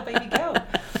 Cute little baby goat.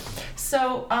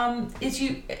 So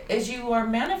as you are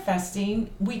manifesting,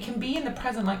 we can be in the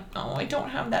present, like, oh, I don't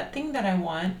have that thing that I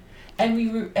want, and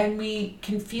we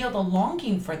can feel the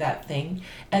longing for that thing,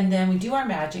 and then we do our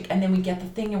magic, and then we get the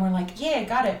thing, and we're like, yeah, I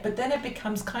got it. But then it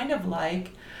becomes kind of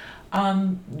like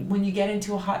when you get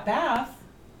into a hot bath.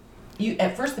 you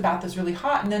at first the bath is really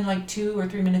hot, and then like 2 or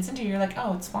 3 minutes into it, you're like,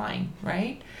 oh, it's fine,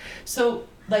 right? So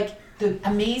like the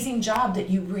amazing job that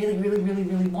you really, really, really,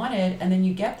 really wanted, and then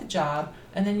you get the job,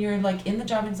 and then you're like in the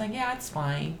job, and it's like, yeah, it's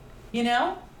fine, you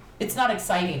know? It's not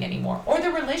exciting anymore. Or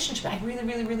the relationship, I really,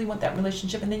 really, really want that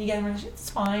relationship, and then you get a relationship, it's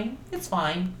fine, it's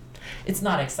fine. It's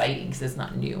not exciting because it's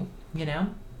not new, you know?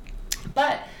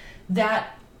 But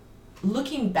that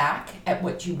looking back at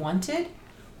what you wanted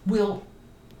will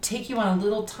take you on a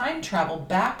little time travel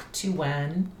back to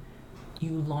when you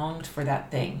longed for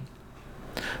that thing.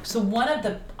 So one of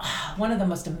the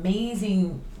most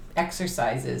amazing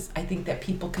exercises I think that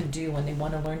people can do when they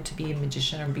want to learn to be a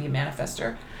magician or be a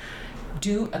manifester,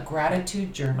 do a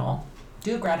gratitude journal.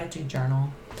 Do a gratitude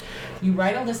journal. You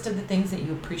write a list of the things that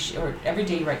you appreciate, or every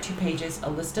day you write 2 pages, a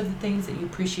list of the things that you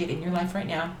appreciate in your life right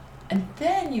now. And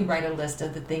then you write a list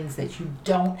of the things that you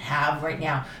don't have right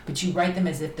now, but you write them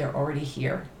as if they're already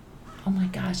here. Oh my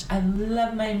gosh, I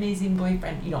love my amazing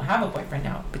boyfriend. You don't have a boyfriend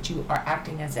now, but you are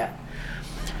acting as if.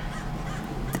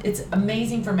 It's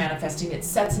amazing for manifesting. It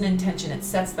sets an intention, it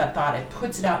sets that thought, it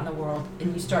puts it out in the world,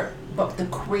 and you start. But the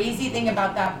crazy thing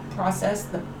about that process,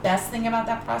 the best thing about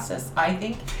that process, I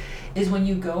think, is when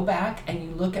you go back and you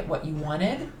look at what you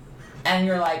wanted, and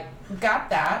you're like,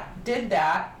 got that, did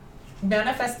that,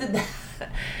 manifested that,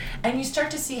 and you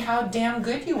start to see how damn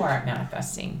good you are at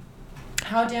manifesting.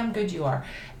 How damn good you are.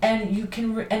 And you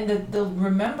can, the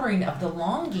remembering of the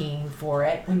longing for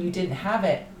it when you didn't have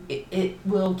it, it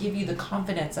will give you the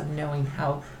confidence of knowing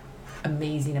how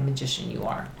amazing a magician you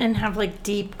are. And have like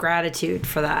deep gratitude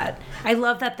for that. I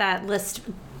love that list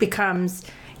becomes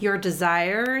your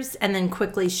desires and then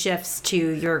quickly shifts to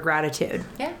your gratitude.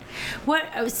 Yeah.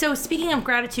 So speaking of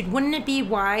gratitude, wouldn't it be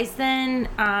wise then,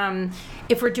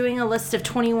 if we're doing a list of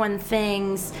 21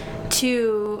 things,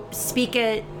 to speak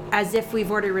it as if we've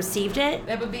already received it?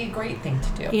 That would be a great thing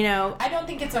to do. You know, I don't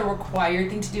think it's a required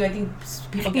thing to do. I think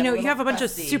people get you have a bunch of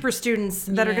super students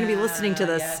that are going to be listening to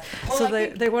this, well, so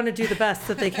they want to do the best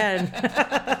that they can.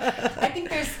 I think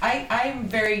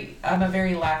I'm a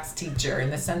very lax teacher in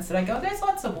the sense that I go, there's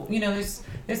lots of,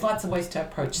 there's lots of ways to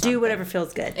approach something. Do whatever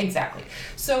feels good. Exactly.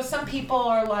 So some people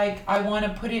are like, I want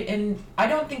to put it in. I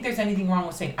don't think there's anything wrong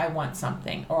with saying I want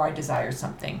something or I desire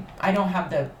something. I don't have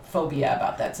the phobia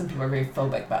about that. Some people are very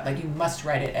phobic about, like, you must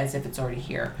write it as if it's already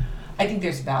here. I think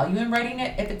there's value in writing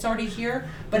it if it's already here,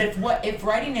 but if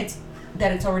writing it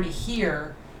that it's already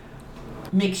here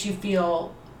makes you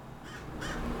feel,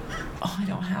 oh, I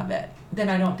don't have it, then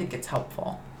I don't think it's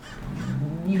helpful.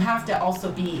 You have to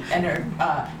also be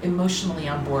emotionally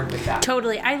on board with that.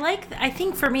 Totally. I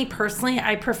think for me personally,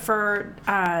 I prefer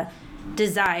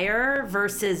desire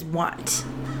versus want.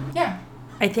 Yeah.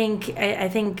 I think I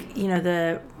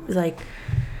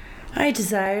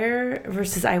desire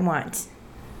versus I want.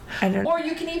 Or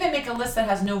you can even make a list that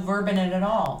has no verb in it at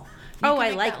all.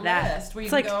 I like that. List where you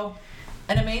can go,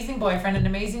 an amazing boyfriend, an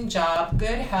amazing job,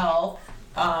 good health,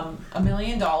 $1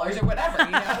 million or whatever,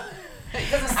 It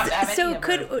doesn't have to have any of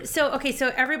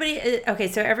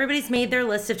it. So everybody's made their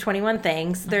list of 21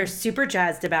 things. They're super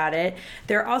jazzed about it.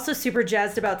 They're also super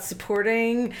jazzed about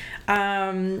supporting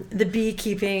the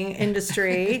beekeeping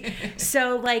industry.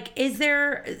 So would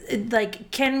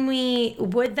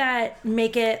that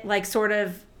make it like sort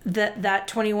of that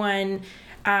 21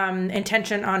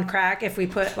 intention on crack if we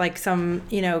put like some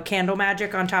candle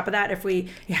magic on top of that, if we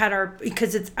had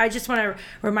I just want to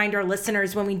remind our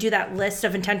listeners, when we do that list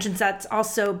of intentions, that's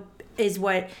also is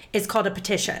what is called a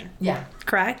petition. Yeah.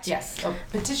 Correct? Yes. So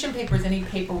petition paper is any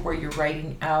paper where you're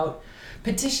writing out.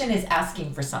 Petition is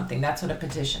asking for something. That's what a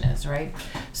petition is, right?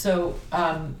 So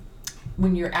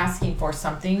when you're asking for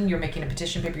something, you're making a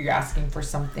petition paper, you're asking for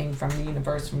something from the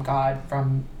universe, from God,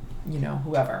 from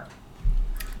whoever,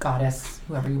 goddess,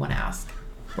 whoever you want to ask.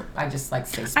 I just like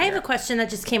say spirit. I have a question that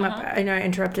just came up. I know I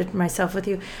interrupted myself with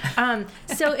you.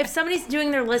 So if somebody's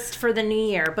doing their list for the new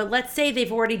year, but let's say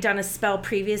they've already done a spell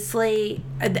previously,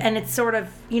 and it's sort of,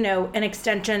 an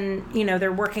extension,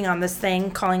 they're working on this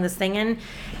thing, calling this thing in,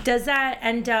 does that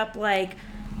end up like,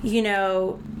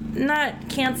 not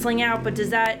canceling out, but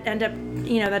does that end up,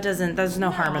 there's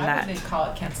no harm in that. I wouldn't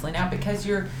call it canceling out, because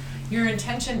your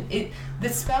intention, the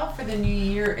spell for the new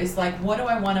year is like, what do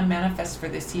I want to manifest for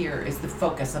this year is the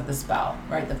focus of the spell,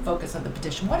 right? The focus of the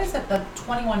petition. What is it, the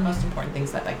 21 most important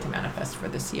things I'd like to manifest for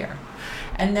this year?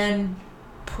 And then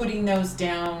putting those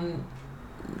down,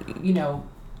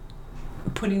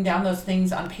 putting down those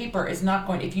things on paper is not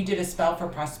going, if you did a spell for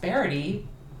prosperity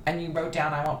and you wrote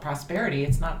down, I want prosperity,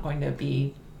 it's not going to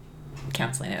be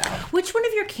canceling it out. Which one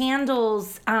of your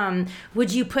candles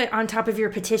would you put on top of your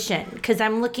petition? Because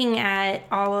I'm looking at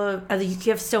all of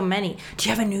you have so many. Do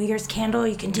you have a New Year's candle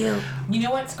you can do? You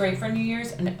know what's great for New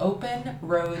Year's? An open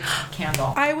rose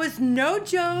candle. I was no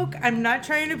joke. I'm not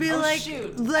trying to be I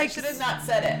should have not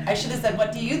said it. I should have said,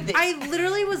 what do you think? I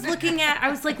literally was looking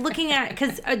at,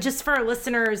 because just for our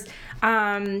listeners,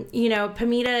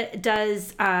 Pamita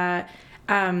does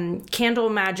candle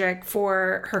magic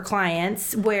for her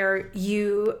clients, where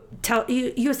you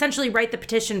essentially write the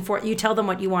petition for, you tell them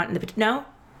what you want in the petition. No?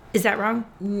 Is that wrong?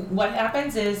 What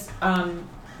happens is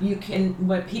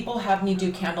what people have me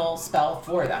do candle spell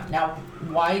for them. Now,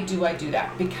 why do I do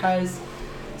that? Because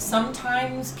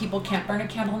sometimes people can't burn a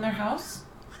candle in their house,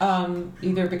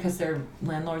 either because their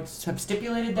landlords have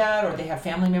stipulated that, or they have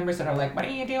family members that are like, what are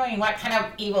you doing? What kind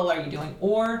of evil are you doing?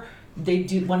 Or they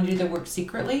do want to do their work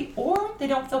secretly, or they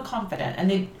don't feel confident,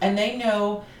 and they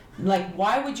know, like,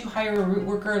 why would you hire a root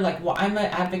worker? Like, well, I'm an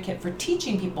advocate for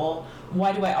teaching people.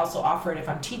 Why do I also offer it if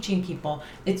I'm teaching people?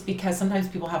 It's because sometimes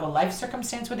people have a life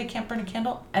circumstance where they can't burn a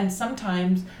candle, and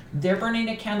sometimes they're burning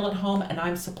a candle at home and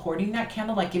I'm supporting that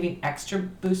candle, like giving extra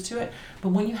boost to it. But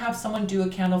when you have someone do a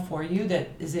candle for you that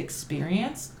is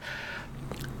experienced,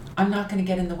 I'm not going to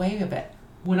get in the way of it.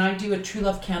 When I do a True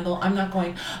Love candle, I'm not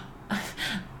going,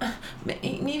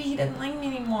 maybe he doesn't like me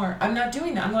anymore. I'm not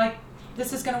doing that. I'm like,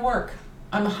 this is going to work.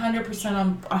 I'm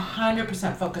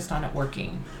 100% focused on it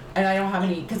working. And I don't have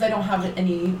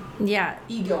any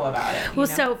ego about it. Well,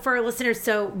 so for our listeners,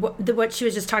 what she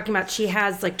was just talking about, she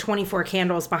has like 24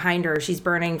 candles behind her. She's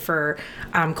burning for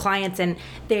clients, and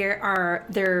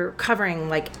they're covering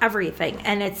like everything.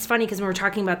 And it's funny because when we're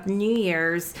talking about New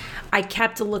Year's, I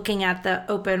kept looking at the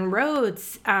Open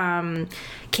Roads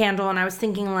candle, and I was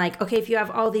thinking like, okay, if you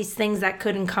have all these things that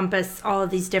could encompass all of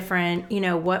these different,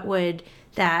 what would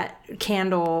that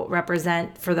candle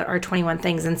represent for our 21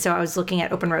 things? And so I was looking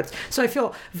at Open Roads. So I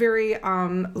feel very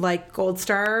like Gold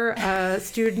Star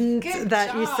student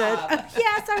that you said,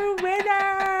 yes, I'm a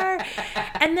winner.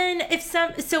 And then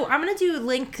so I'm going to do a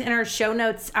link in our show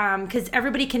notes because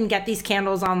everybody can get these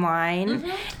candles online.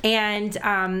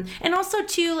 Mm-hmm. And also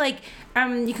too, like,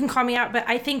 you can call me out, but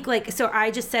I think so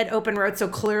I just said Open Road, so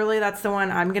clearly that's the one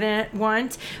I'm going to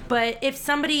want. But if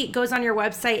somebody goes on your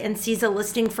website and sees a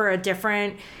listing for a different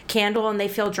candle and they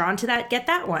feel drawn to that, get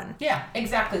that one. Yeah,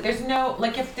 exactly. There's no,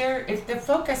 like, if the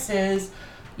focus is,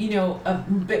 a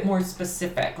bit more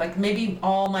specific, like maybe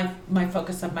all my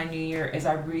focus of my new year is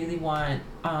I really want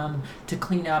to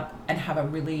clean up and have a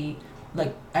really,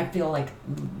 like, I feel like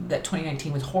that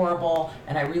 2019 was horrible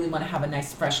and I really want to have a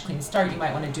nice, fresh, clean start. You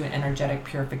might want to do an energetic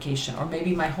purification. Or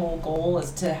maybe my whole goal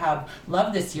is to have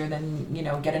love this year, then,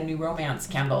 get a new romance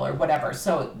candle or whatever.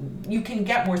 So you can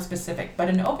get more specific. But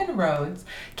an Open Roads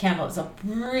candle is a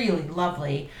really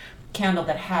lovely candle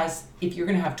that has, if you're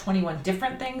going to have 21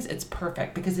 different things, it's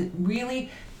perfect because it really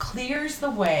clears the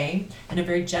way in a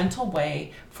very gentle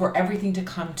way for everything to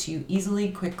come to you easily,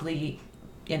 quickly,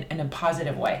 in a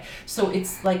positive way. So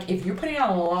it's like if you're putting out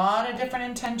a lot of different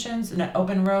intentions and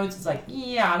Open Roads, it's like,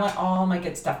 yeah, I want all my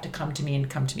good stuff to come to me and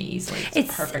come to me easily. It's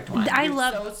a perfect one.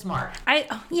 You're so smart.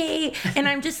 Yay. And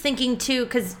I'm just thinking too,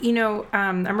 because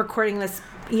I'm recording this,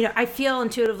 I feel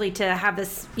intuitively to have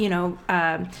this,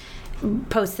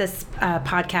 post this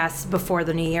podcast before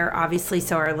the new year, obviously,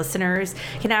 so our listeners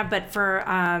can have. But for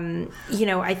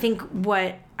I think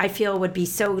what I feel would be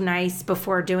so nice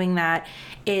before doing that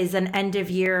is an end of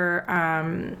year,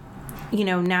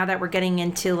 now that we're getting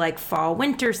into like fall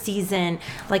winter season,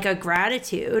 like a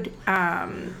gratitude,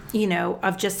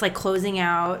 of just like closing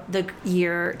out the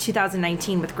year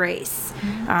 2019 with grace,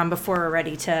 before we're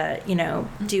ready to,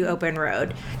 do Open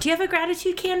Road. Do you have a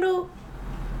gratitude candle?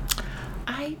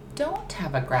 I don't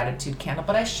have a gratitude candle,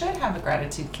 but I should have a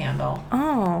gratitude candle.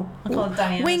 Oh. I'll call it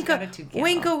Diana's gratitude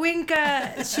candle.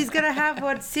 Winka. She's going to have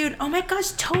one soon. Oh my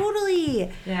gosh,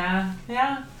 totally. Yeah.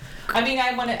 I mean,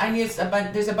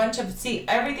 there's a bunch of,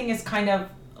 everything is kind of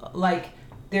like,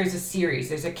 there's a series.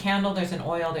 There's a candle, there's an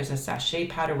oil, there's a sachet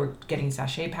powder. We're getting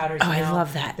sachet powders now. I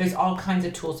love that. There's all kinds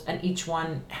of tools, and each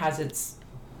one has its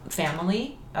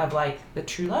family of, like, the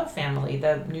True Love family,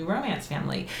 the New Romance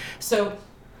family. So,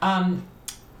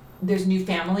 there's new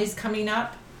families coming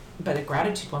up, but a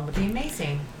gratitude one would be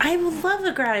amazing. I love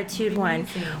a gratitude one.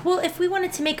 Well, if we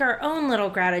wanted to make our own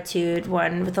little gratitude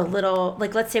one with a little,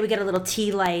 like, let's say we get a little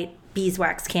tea light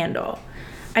beeswax candle.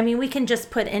 I mean, we can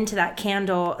just put into that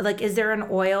candle, like, is there an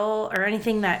oil or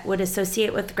anything that would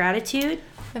associate with gratitude?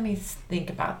 Let me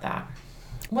think about that.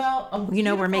 Well,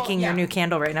 we're making your new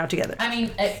candle right now together. I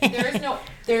mean,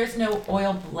 there is no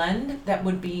oil blend that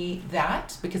would be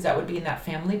that, because that would be in that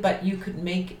family. But you could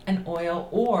make an oil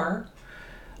or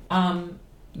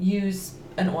use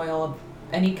an oil of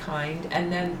any kind,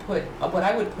 and then put what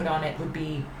I would put on it would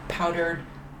be powdered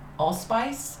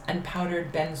allspice and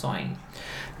powdered benzoin,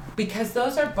 because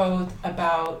those are both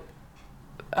about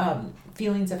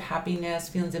feelings of happiness,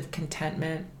 feelings of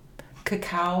contentment.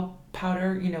 Cacao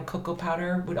powder, cocoa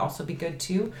powder would also be good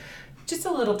too. Just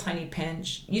a little tiny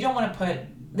pinch. You don't want to put,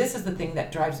 this is the thing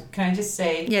that drives, can I just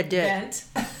say? Yeah, do vent?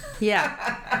 It.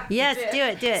 Yeah. Yes,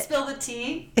 do it. Spill the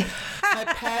tea. My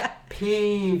pet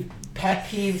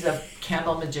peeves of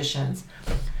candle magicians.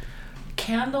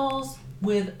 Candles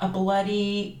with a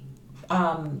bloody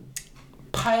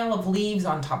pile of leaves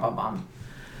on top of them.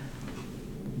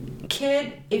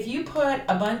 Kid, if you put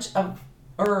a bunch of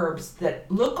herbs that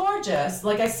look gorgeous,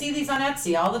 like I see these on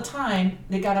Etsy all the time,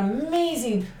 they got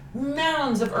amazing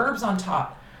mounds of herbs on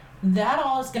top, that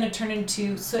all is going to turn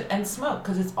into soot and smoke,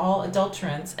 because it's all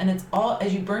adulterants, and it's all,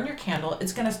 as you burn your candle,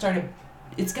 it's going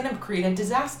to create a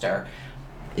disaster.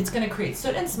 It's going to create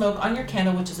soot and smoke on your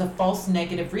candle, which is a false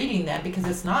negative reading then, because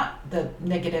it's not the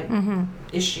negative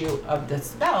issue of the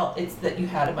spell, it's that you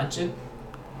had a bunch of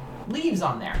leaves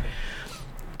on there.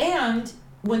 And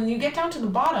when you get down to the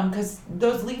bottom, because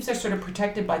those leaves are sort of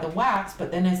protected by the wax,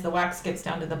 but then as the wax gets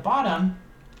down to the bottom,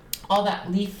 all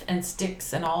that leaf and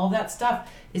sticks and all of that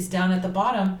stuff is down at the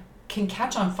bottom, can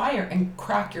catch on fire and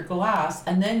crack your glass,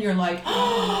 and then you're like,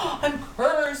 oh, I'm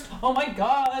cursed, oh my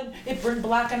God, it burned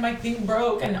black and my thing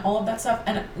broke, and all of that stuff.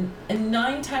 And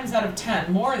 9 times out of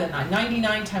 10, more than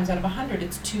 99 times out of 100,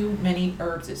 it's too many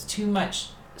herbs, it's too much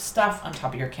stuff on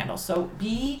top of your candle. So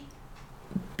be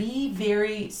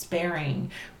very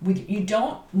sparing.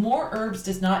 More herbs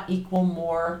does not equal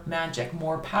more magic,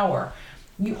 more power.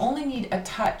 You only need a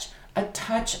touch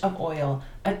of oil,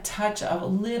 a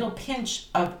little pinch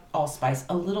of allspice,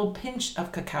 a little pinch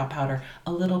of cacao powder,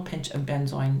 a little pinch of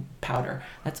benzoin powder.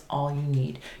 That's all you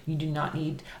need. You do not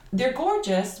need, they're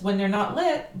gorgeous when they're not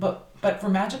lit, but for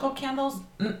magical candles,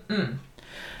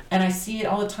 And I see it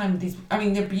all the time.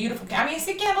 They're beautiful. I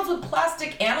see candles with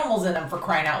plastic animals in them, for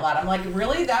crying out loud. I'm like,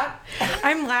 really? That?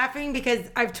 I'm laughing because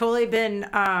I've totally been,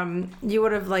 you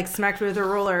would have like smacked me with a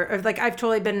ruler. I've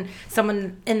totally been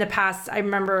someone in the past. I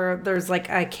remember there's like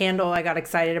a candle I got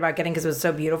excited about getting because it was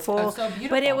so beautiful. Oh, so beautiful.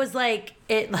 But it was like,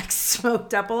 it like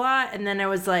smoked up a lot. And then I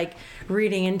was like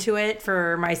reading into it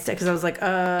for my stick because I was like,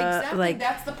 Exactly.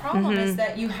 That's the problem is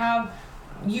that you have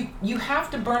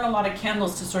to burn a lot of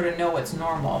candles to sort of know what's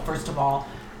normal. First of all,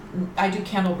 I do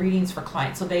candle readings for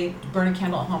clients, so they burn a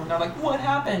candle at home and they're like, what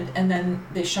happened? And then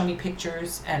they show me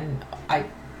pictures and I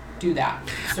do that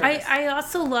service. I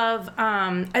also love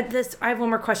this. I have one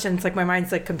more question. It's like my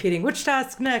mind's like competing which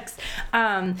task next,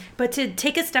 but to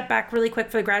take a step back really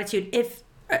quick for the gratitude,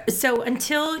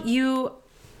 until you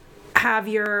have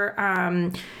your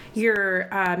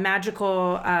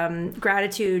magical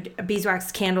gratitude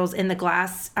beeswax candles in the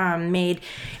glass made,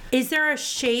 is there a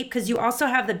shape, because you also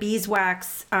have the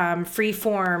beeswax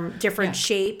freeform different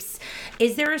shapes,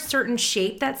 is there a certain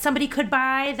shape that somebody could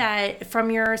buy that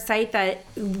from your site that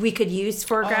we could use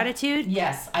for gratitude?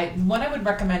 Yes, what I would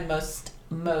recommend most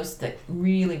that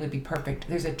really would be perfect,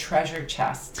 there's a treasure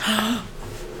chest.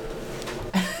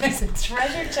 There's a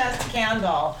treasure chest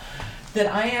candle that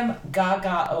I am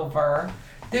gaga over.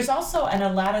 There's also an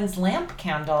Aladdin's lamp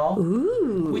candle,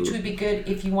 which would be good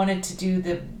if you wanted to do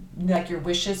your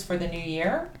wishes for the new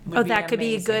year. That could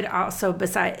be good also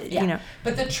beside,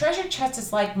 But the treasure chest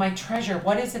is like my treasure.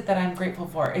 What is it that I'm grateful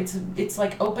for? It's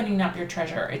like opening up your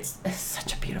treasure. It's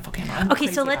such a beautiful candle. Okay,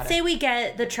 so let's say we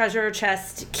get the treasure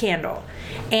chest candle.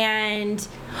 And,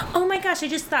 oh my gosh, I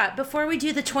just thought, before we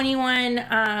do the 21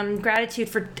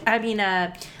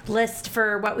 list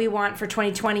for what we want for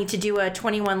 2020, to do a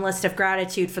 21 list of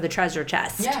gratitude for the treasure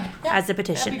chest as a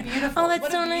petition. That'd be beautiful. Oh,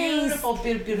 that's so nice.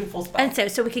 Beautiful spell. And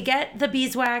so we could get the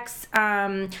beeswax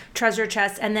treasure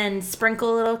chest and then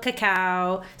sprinkle a little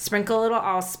cacao, sprinkle a little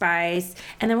allspice,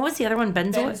 and then what was the other one?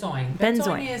 Benzoin.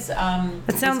 Benzoin is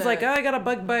it sounds like I got a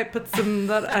bug bite, put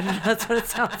some I don't know, that's what it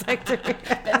sounds like to me.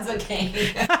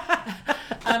 Benzocaine.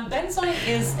 Benzoin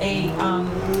is a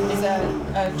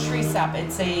tree sap.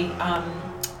 It's a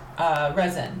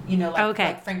resin,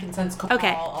 like frankincense, copal,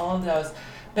 all of those.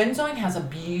 Benzoin has a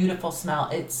beautiful smell.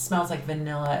 It smells like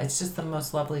vanilla. It's just the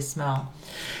most lovely smell.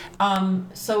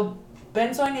 So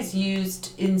benzoin is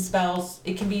used in spells.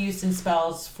 It can be used in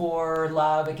spells for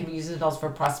love. It can be used in spells for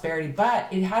prosperity,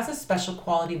 but it has a special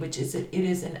quality, which is it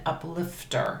is an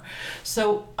uplifter.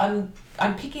 So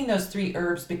I'm picking those 3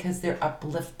 herbs because they're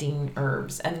uplifting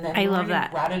herbs. And then I love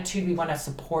that. Gratitude, we want to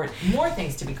support more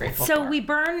things to be grateful for. So we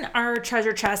burn our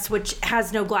treasure chest, which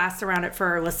has no glass around it for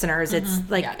our listeners. It's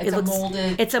like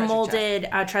it's a molded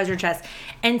treasure chest.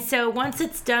 And so once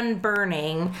it's done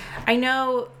burning, I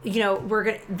know,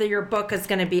 your book is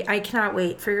going to be, I cannot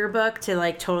wait for your book to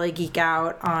like totally geek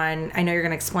out on, I know you're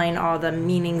going to explain all the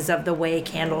meanings of the way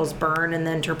candles burn and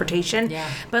the interpretation. Yeah.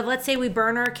 But let's say we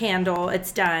burn our candle,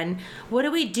 it's done. What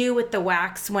do we do with the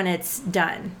wax when it's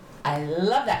done? I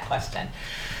love that question.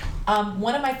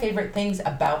 One of my favorite things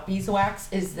about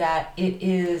beeswax is that it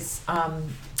is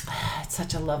it's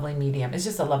such a lovely medium. It's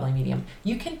just a lovely medium.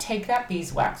 You can take that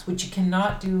beeswax, which you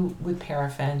cannot do with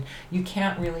paraffin. You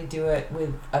can't really do it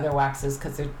with other waxes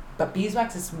but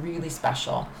beeswax is really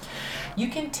special. You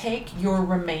can take your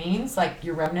remains, like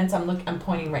your remnants. I'm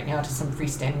pointing right now to some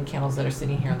freestanding candles that are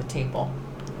sitting here on the table.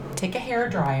 Take a hair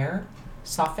dryer,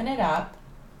 soften it up,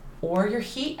 or your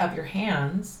heat of your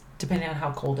hands, depending on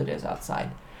how cold it is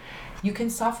outside. You can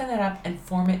soften it up and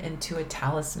form it into a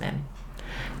talisman.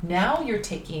 Now you're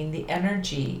taking the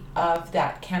energy of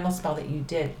that candle spell that you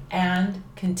did and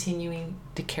continuing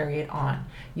to carry it on.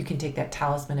 You can take that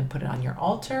talisman and put it on your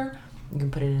altar. You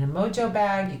can put it in a mojo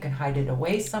bag. You can hide it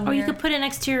away somewhere. Or you could put it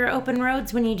next to your open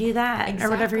roads when you do that. Exactly, or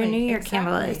whatever your New Year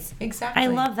candle is. Exactly. I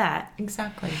love that.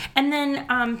 Exactly. And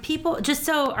then people, just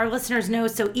so our listeners know,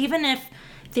 so even if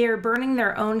they're burning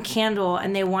their own candle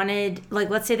and they wanted, like,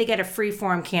 let's say they get a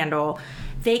freeform candle,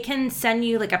 they can send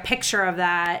you like a picture of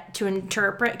that to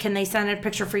interpret. Can they send a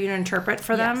picture for you to interpret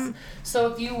for them?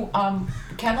 So if you,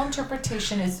 candle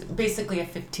interpretation is basically a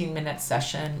 15-minute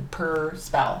session per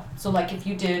spell. So like if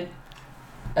you did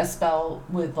a spell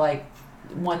with like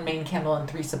 1 main candle and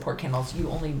 3 support candles, you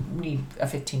only need a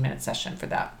 15-minute session for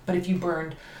that. But if you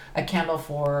burned a candle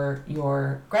for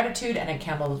your gratitude and a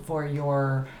candle for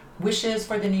your wishes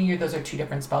for the new year, those are 2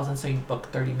 different spells, and so you book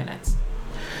 30 minutes.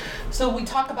 So we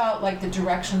talk about like the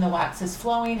direction the wax is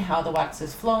flowing, how the wax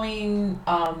is flowing,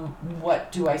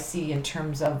 what do I see in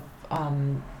terms of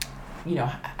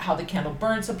how the candle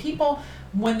burns. So people,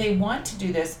 when they want to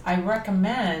do this, I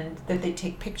recommend that they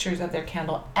take pictures of their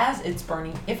candle as it's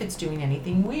burning if it's doing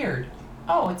anything weird.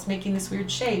 Oh, it's making this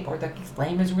weird shape, or the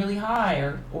flame is really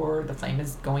high, or the flame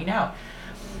is going out.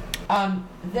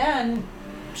 Then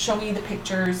show me the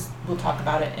pictures. We'll talk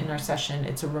about it in our session.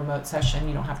 It's a remote session.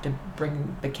 You don't have to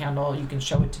bring the candle. You can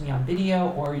show it to me on video,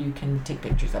 or you can take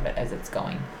pictures of it as it's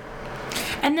going.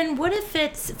 And then what if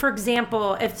it's, for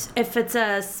example, if it's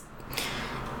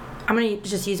I'm going to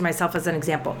just use myself as an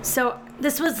example. So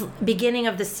this was beginning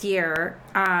of this year.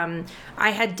 I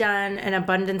had done an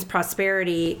abundance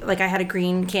prosperity, like I had a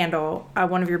green candle,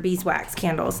 one of your beeswax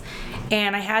candles,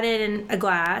 and I had it in a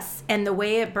glass, and the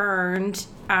way it burned,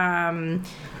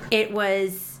 it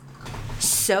was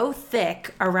so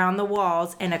thick around the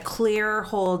walls and a clear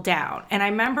hole down. And I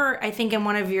remember, I think in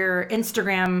one of your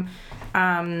Instagram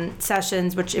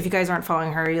sessions, which if you guys aren't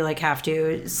following her, you like have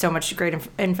to, so much great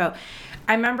info.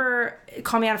 I remember,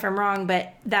 call me out if I'm wrong,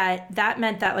 but that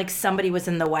meant that like somebody was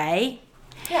in the way.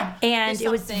 Yeah. And it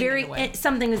was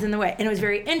something was in the way. And it was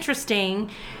very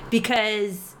interesting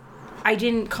because I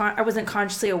wasn't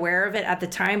consciously aware of it at the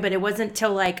time, but it wasn't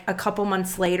till like a couple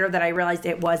months later that I realized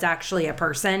it was actually a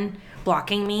person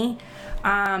blocking me.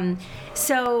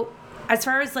 So as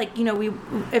far as like,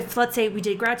 if let's say we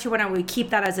did gratitude, why not we keep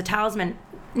that as a talisman?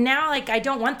 Now, like, I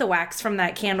don't want the wax from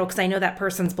that candle because I know that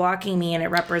person's blocking me and it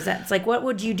represents. Like, what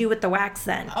would you do with the wax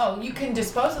then? Oh, you can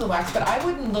dispose of the wax, but I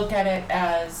wouldn't look at it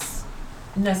as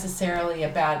necessarily a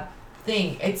bad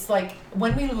thing. It's like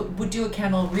when we would do a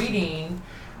candle reading,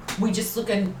 we just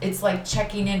it's like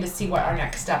checking in to see what our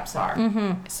next steps are.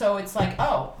 Mm-hmm. So it's like,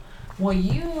 oh, well,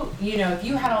 if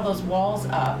you had all those walls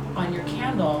up on your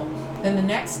candle, then the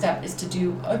next step is to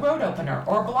do a road opener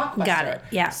or a blockbuster. Got it,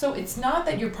 yeah. So it's not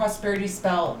that your prosperity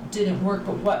spell didn't work,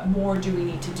 but what more do we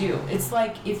need to do? It's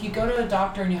like if you go to a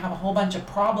doctor and you have a whole bunch of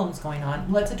problems going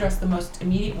on, let's address the most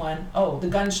immediate one. Oh, the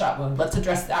gunshot wound. Let's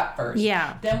address that first.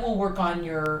 Yeah. Then we'll work on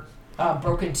your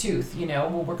broken tooth,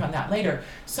 we'll work on that later.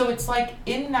 So it's like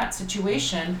in that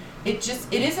situation, it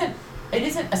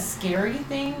isn't a scary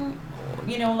thing.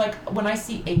 Like when I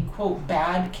see a quote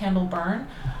bad candle burn,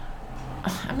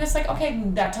 I'm just like, okay,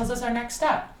 that tells us our next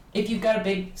step. If you've got a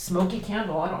big smoky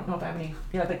candle, I don't know if I have any,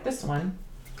 like this one.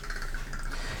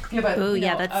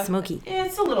 Yeah, that's smoky.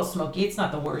 It's a little smoky. It's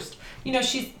not the worst.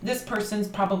 This person's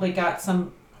probably got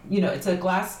some, it's a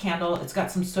glass candle. It's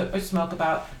got some soot or smoke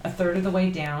about a third of the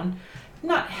way down.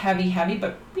 not heavy,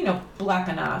 but, black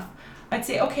enough, I'd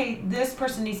say, okay, this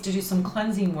person needs to do some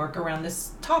cleansing work around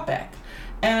this topic.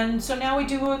 And so now we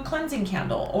do a cleansing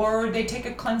candle, or they take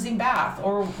a cleansing bath,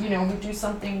 or, we do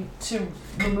something to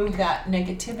remove that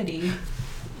negativity.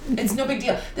 It's no big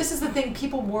deal. This is the thing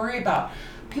people worry about.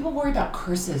 People worry about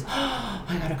curses. Oh,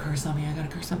 I got a curse on me.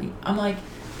 I'm like,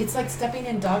 it's like stepping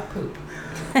in dog poop.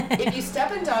 If you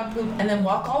step in dog poop and then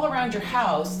walk all around your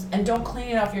house and don't clean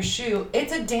it off your shoe,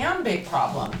 it's a damn big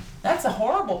problem. That's a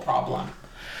horrible problem.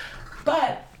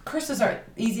 But curses are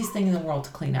the easiest thing in the world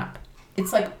to clean up.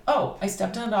 It's like, oh, I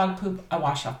stepped in a dog poop, I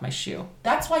wash off my shoe.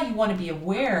 That's why you want to be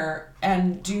aware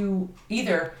and do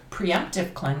either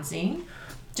preemptive cleansing,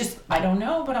 just, I don't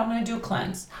know, but I'm going to do a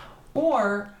cleanse.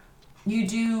 Or you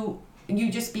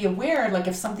just be aware, like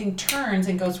if something turns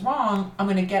and goes wrong, I'm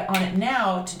going to get on it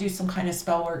now to do some kind of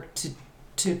spell work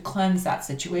to cleanse that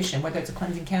situation, whether it's a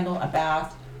cleansing candle, a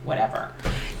bath, whatever.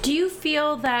 Do you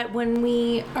feel that when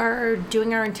we are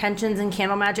doing our intentions in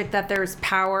candle magic that there's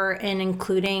power in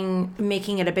including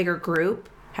making it a bigger group,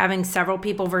 having several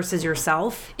people versus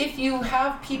yourself? If you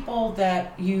have people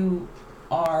that you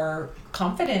are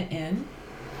confident in,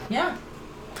 yeah.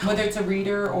 Whether it's a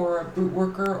reader or a root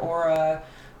worker or a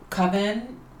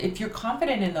coven, if you're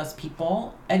confident in those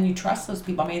people and you trust those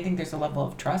people, I think there's a level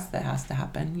of trust that has to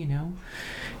happen, You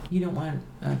don't want...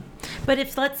 But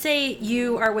if, let's say,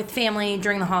 you are with family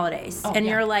during the holidays,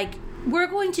 you're like, we're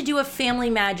going to do a family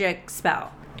magic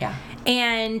spell. Yeah.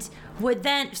 And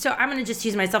so I'm going to just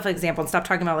use myself as an example and stop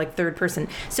talking about like third person.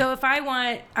 So if I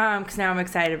want, because now I'm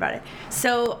excited about it.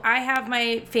 So I have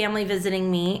my family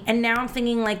visiting me, and now I'm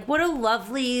thinking like, what a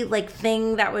lovely like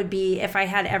thing that would be if I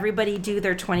had everybody do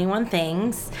their 21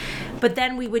 things, but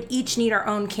then we would each need our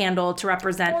own candle to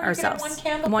represent ourselves.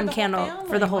 One candle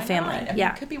for the whole family.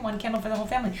 It could be one candle for the whole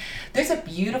family. There's a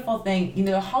beautiful thing.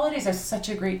 The holidays are such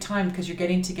a great time because you're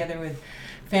getting together with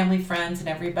family, friends, and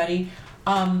everybody.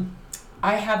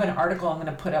 I have an article I'm going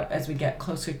to put up as we get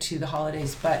closer to the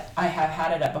holidays, but I have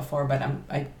had it up before, but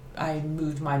I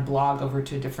moved my blog over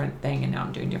to a different thing, and now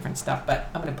I'm doing different stuff, but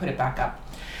I'm going to put it back up.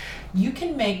 You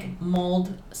can make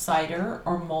mulled cider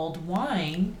or mulled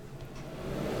wine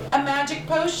a magic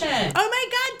potion. Oh my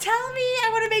God, tell me. I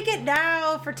want to make it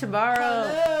now for tomorrow.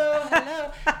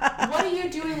 Hello. What are you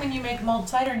doing when you make mulled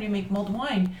cider and you make mulled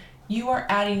wine? You are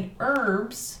adding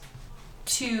herbs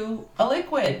to a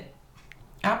liquid.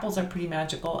 Apples are pretty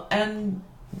magical, and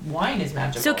wine is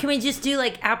magical. So can we just do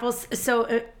like apples?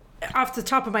 So off the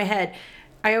top of my head,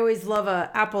 I always love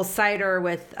a apple cider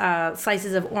with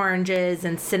slices of oranges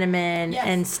and cinnamon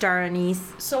and star anise.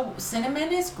 So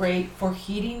cinnamon is great for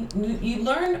heating. If you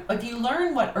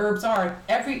learn what herbs are,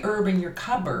 every herb in your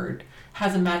cupboard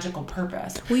has a magical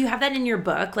purpose. Will you have that in your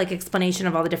book, like explanation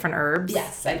of all the different herbs?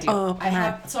 Yes, I do. Oh, I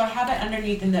have it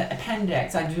underneath in the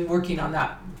appendix. I've been working on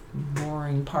that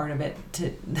boring part of it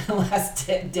to the last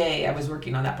day. I was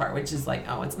working on that part, which is like,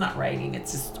 it's not writing,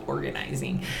 it's just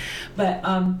organizing. But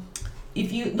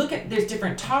if you look at, there's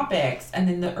different topics and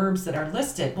then the herbs that are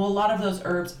listed. Well, a lot of those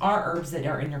herbs are herbs that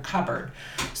are in your cupboard.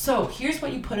 So here's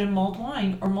what you put in mulled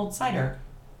wine or mulled cider: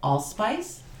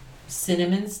 allspice,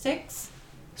 cinnamon sticks,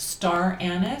 star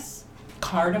anise,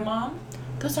 cardamom.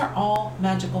 Those are all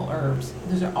magical herbs.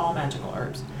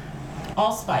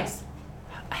 Allspice,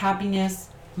 happiness,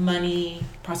 money,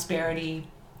 prosperity.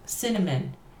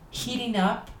 Cinnamon, heating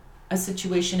up a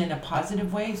situation in a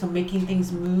positive way, so making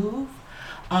things move.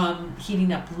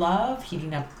 Heating up love,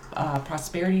 heating up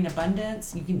prosperity and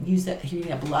abundance. You can use that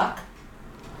heating up luck.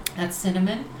 That's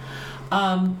cinnamon.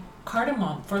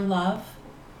 Cardamom for love,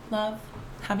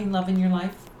 having love in your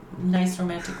life, nice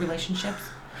romantic relationships.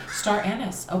 Star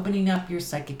anise, opening up your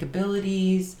psychic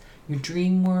abilities, your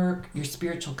dream work, your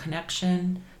spiritual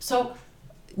connection. So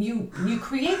you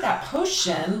create that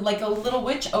potion like a little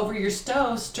witch over your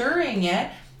stove, stirring it,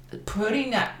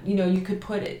 putting that, you could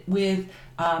put it with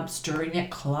stirring it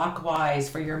clockwise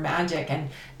for your magic,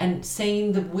 and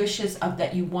saying the wishes of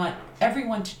that you want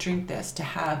everyone to drink this, to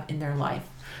have in their life,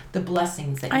 the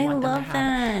blessings that you want them to have.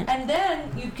 I love that. And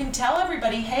then you can tell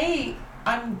everybody, hey,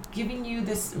 I'm giving you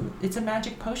this, it's a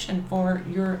magic potion for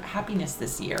your happiness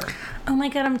this year. Oh my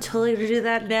God, I'm totally going to do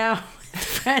that now.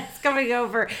 Friends coming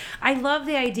over. I love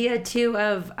the idea too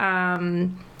of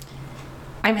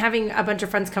I'm having a bunch of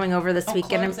friends coming over this week.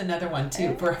 Clove's another one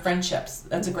too for friendships.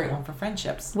 That's a great one for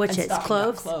friendships. Which is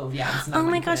cloves? Clove, yeah. Oh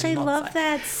my gosh, I love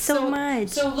that so much.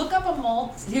 So look up a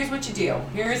mulled. Here's what you do.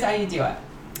 Here's how you do it.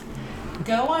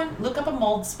 Look up a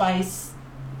mulled spice,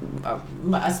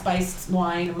 a spiced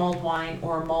wine, a mulled wine,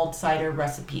 or a mulled cider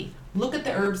recipe look at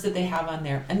the herbs that they have on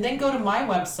there, and then go to my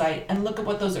website and look at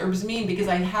what those herbs mean, because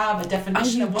I have a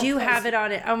definition of what You those... have it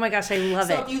on it. Oh my gosh, I love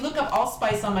it. So if you look up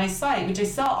allspice on my site, which I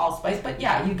sell allspice, but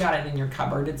yeah, you got it in your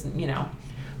cupboard, it's,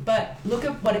 but look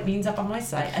at what it means up on my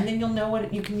site, and then you'll know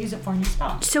what you can use it for in your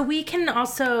spell. So we can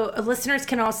also, listeners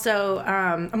can also,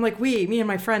 I'm like, me and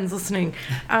my friends listening,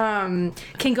 can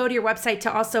go to your website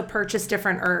to also purchase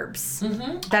different herbs.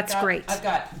 That's great. I've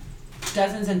got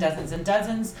dozens and dozens and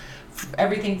dozens.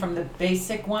 Everything from the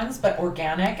basic ones, but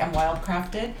organic and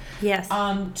wildcrafted. Yes.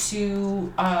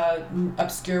 To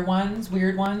obscure ones,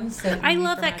 weird ones. I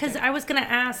love that, because I was going to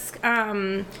ask,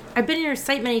 I've been in your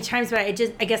site many times, but I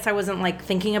guess I wasn't like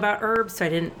thinking about herbs, so I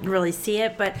didn't really see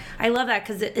it. But I love that,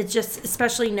 because it's just,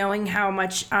 especially knowing how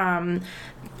much,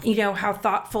 how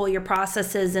thoughtful your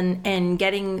process is, and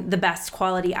getting the best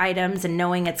quality items, and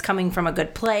knowing it's coming from a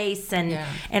good place,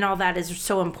 and all that is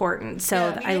so important.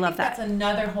 So I love that. That's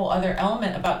another whole other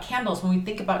element about candles. When we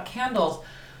think about candles,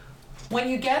 when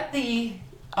you get the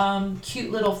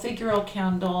cute little figural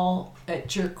candle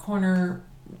at your corner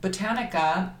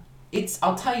Botanica,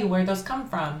 I'll tell you where those come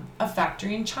from. A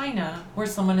factory in China where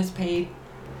someone is paid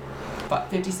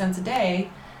about 50 cents a day.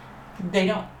 They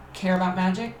don't care about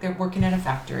magic. They're working at a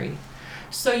factory.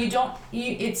 So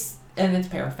it's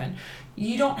paraffin.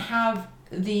 You don't have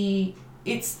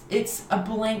it's a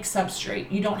blank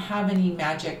substrate. You don't have any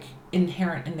magic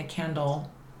inherent in the candle.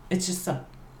 It's just a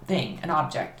thing, an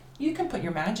object. You can put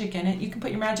your magic in it. You can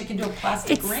put your magic into a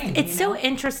plastic ring. It's so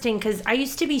interesting, because I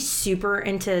used to be super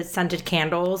into scented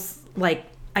candles. Like,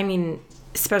 I mean,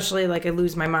 especially like I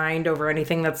lose my mind over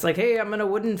anything that's like, hey, I'm in a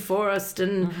wooden forest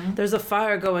and there's a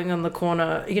fire going on the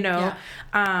corner, Yeah.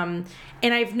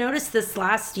 And I've noticed this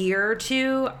last year or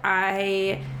two,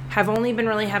 I have only been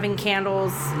really having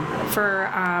candles for,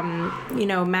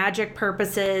 magic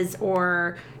purposes,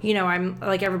 or, I'm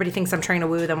like, everybody thinks I'm trying to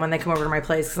woo them when they come over to my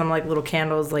place, because I'm like little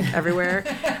candles like everywhere.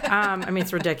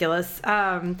 It's ridiculous.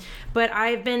 But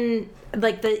I've been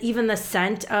like, even the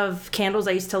scent of candles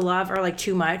I used to love are like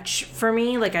too much for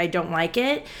me. Like, I don't like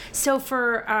it. So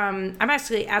I'm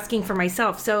actually asking for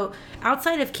myself. So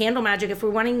outside of candle magic, if we're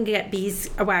wanting to get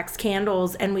beeswax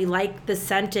candles and we like the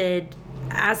scented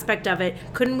aspect of it,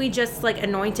 couldn't we just like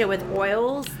anoint it with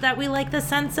oils that we like the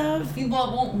scents of?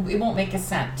 Well, it won't make a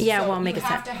scent. Yeah, it won't make a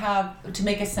scent. To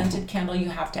make a scented candle, you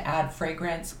have to add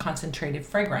fragrance, concentrated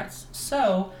fragrance.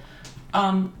 So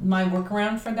my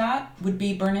workaround for that would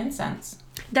be burn incense.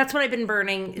 That's what I've been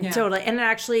burning, totally, and it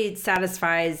actually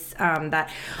satisfies that.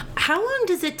 How long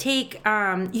does it take?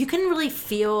 You can really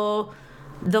feel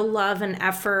the love and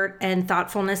effort and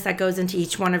thoughtfulness that goes into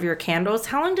each one of your candles.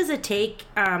 How long does it take,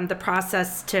 the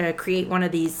process to create one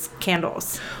of these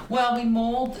candles? Well, we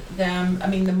mold them. I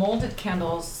mean, the molded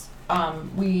candles,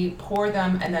 we pour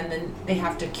them, and then they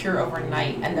have to cure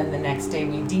overnight, and then the next day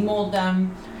we demold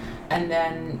them, and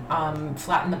then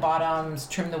flatten the bottoms,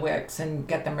 trim the wicks, and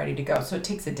get them ready to go. So it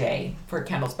takes a day for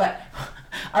candles. But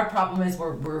our problem is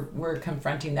we're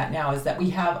confronting that now, is that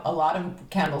we have a lot of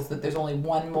candles that there's only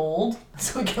one mold,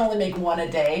 so we can only make one a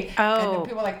day. Oh. And then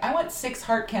people are like, I want 6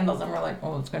 heart candles, and we're like,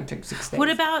 oh, it's going to take 6 days. What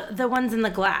about the ones in the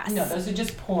glass? No, those are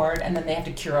just poured, and then they have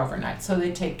to cure overnight. So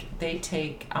they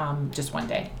take just one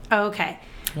day. Oh, okay.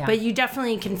 Yeah. But you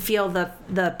definitely can feel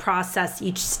the process,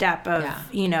 each step of,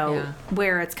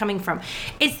 where it's coming from.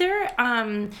 Is there,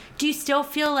 do you still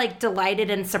feel like delighted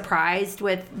and surprised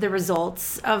with the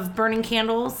results of burning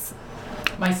candles?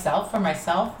 For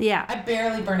myself? Yeah. I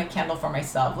barely burn a candle for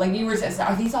myself. Like, you were saying,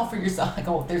 are these all for yourself? Like,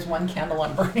 oh, there's one candle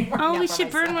I'm burning right now. Oh, we should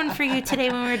burn one for you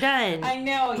today when we're done. I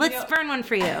know. Let's burn one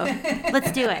for you.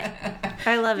 Let's do it.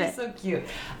 I love it. So cute.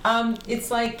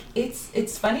 It's like,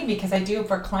 it's funny because I do it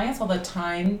for clients all the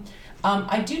time.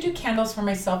 I do candles for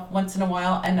myself once in a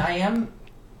while, and I am,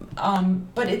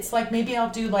 but it's like, maybe I'll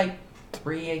do like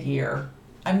 3 a year.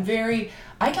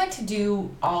 I'd like to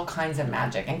do all kinds of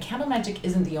magic, and candle magic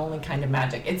isn't the only kind of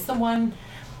magic. It's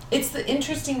the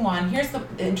interesting one. Here's the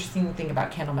interesting thing about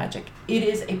candle magic. It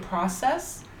is a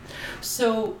process.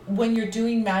 So when you're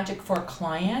doing magic for a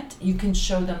client, you can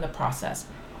show them the process.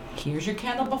 Here's your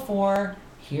candle before,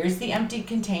 here's the empty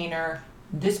container.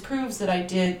 This proves that I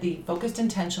did the focused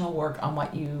intentional work on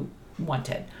what you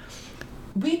wanted.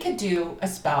 We could do a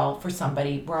spell for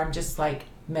somebody where I'm just like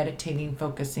meditating,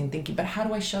 focusing, thinking, but how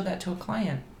do I show that to a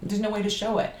client? There's no way to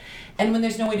show it. And when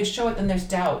there's no way to show it, then there's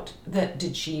doubt that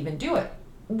did she even do it?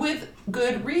 With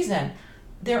good reason.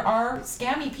 There are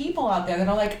scammy people out there that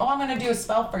are like, oh, I'm going to do a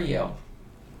spell for you.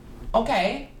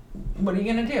 Okay, what are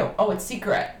you going to do? Oh, it's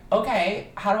secret.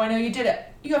 Okay, how do I know you did it?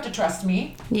 you have to trust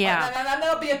me. Yeah. And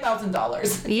that'll be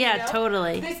 $1,000. Yeah,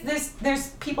 totally. There's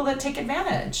people that take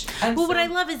advantage. And well, what I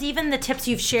love is even the tips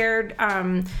you've shared,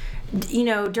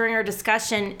 during our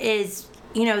discussion is,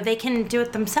 they can do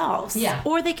it themselves. Yeah.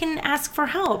 Or they can ask for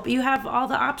help. You have all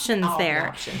the options there.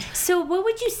 Options. So what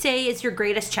would you say is your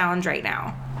greatest challenge right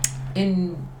now?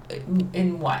 In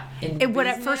what? What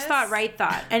at first thought, right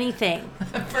thought, anything.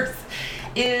 First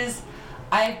is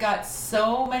I've got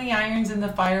so many irons in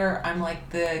the fire. I'm like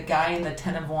the guy in the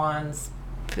 10 of Wands.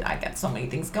 I got so many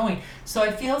things going. So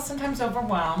I feel sometimes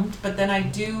overwhelmed, but then I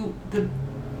do the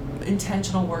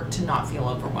intentional work to not feel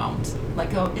overwhelmed.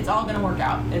 Like, oh, it's all going to work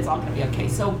out. It's all going to be okay.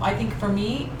 So I think for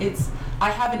me, I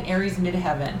have an Aries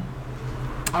midheaven.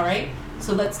 All right?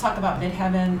 So let's talk about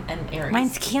midheaven and Aries.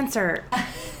 Mine's Cancer.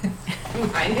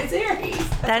 Mine is Aries.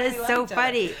 That is so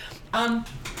funny.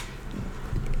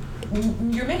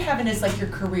 Your midheaven is like your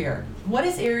career. What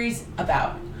is Aries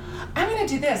about? I'm going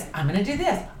to do this. I'm going to do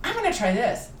this. I'm going to try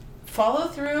this. Follow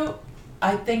through.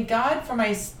 I thank God for my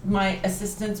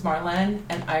assistants, Marlene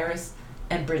and Iris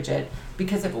and Bridget,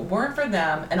 because if it weren't for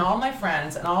them and all my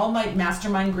friends and all my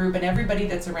mastermind group and everybody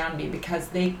that's around me, because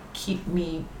they keep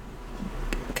me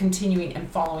continuing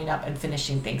and following up and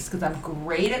finishing things, because I'm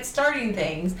great at starting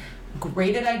things,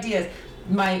 great at ideas.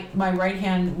 My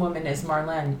right-hand woman is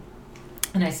Marlene,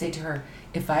 and I say to her,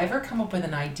 if I ever come up with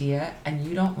an idea and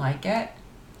you don't like it,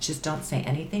 just don't say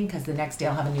anything, because the next day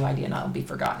I'll have a new idea and it'll be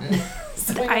forgotten.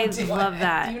 So I love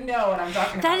that. You know what I'm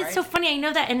talking about, That is right? so funny. I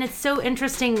know that, and it's so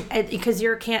interesting because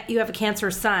you have a Cancer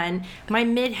sun. My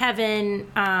midheaven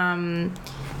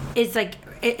is like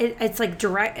it's like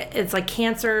direct. It's like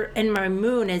Cancer, and my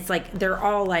moon is like they're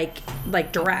all like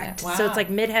direct. Wow. So it's like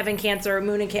midheaven Cancer,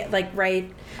 moon and like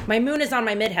right. My moon is on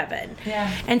my midheaven.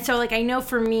 Yeah. And so like I know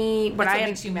for me what That's what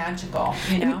makes you magical,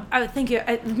 you know? I think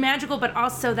magical, but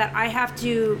also that I have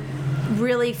to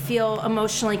really feel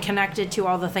emotionally connected to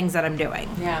all the things that I'm doing.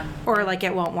 Yeah. Or like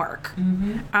it won't work.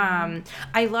 Mm-hmm.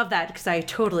 I love that because I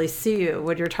totally see you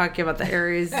when you're talking about the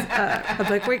Aries. I'm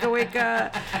like, wake.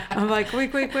 I'm like,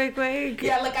 wake.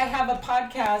 Yeah, like I have a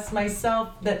podcast myself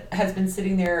that has been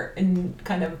sitting there in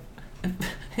kind of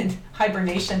in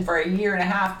hibernation for a year and a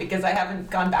half because I haven't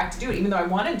gone back to do it, even though I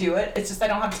want to do it. It's just I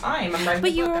don't have time. I'm writing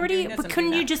But a you book, already, but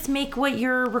couldn't you just make what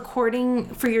you're recording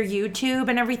for your YouTube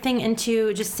and everything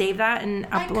into just save that and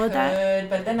upload that? I could,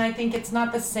 but then I think it's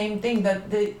not the same thing. The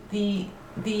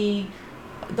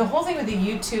whole thing with the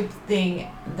YouTube thing,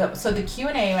 so the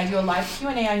Q&A, I do a live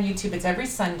Q&A on YouTube. It's every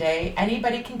Sunday.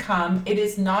 Anybody can come. It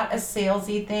is not a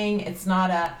salesy thing. It's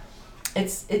not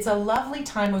it's a lovely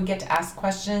time when we get to ask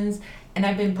questions. And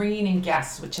I've been bringing in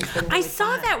guests, which has been really I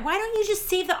saw fun. that. Why don't you just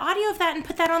save the audio of that and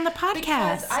put that on the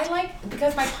podcast?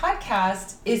 Because my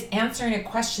podcast is answering a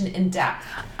question in depth.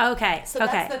 Okay. So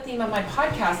that's the theme of my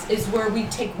podcast, is where we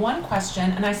take one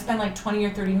question and I spend like 20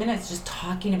 or 30 minutes just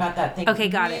talking about that thing. Okay,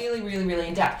 got it. Really, really, really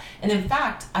in depth. And in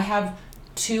fact, I have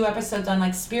 2 episodes on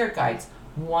like spirit guides.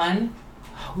 One,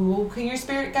 who can your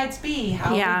spirit guides be?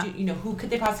 How would you, who could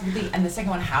they possibly be? And the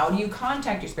second one, how do you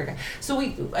contact your spirit guide? So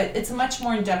it's a much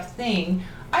more in-depth thing.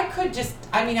 I could just,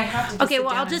 I have to just Okay, sit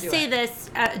well, down I'll just and do say it. this,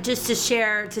 just to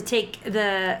share, to take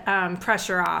the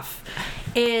pressure off,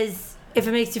 is, if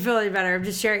it makes you feel any better, I'm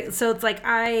just sharing. So it's like,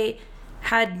 I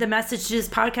had the Message to This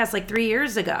podcast like 3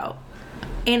 years ago.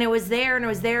 And it was there,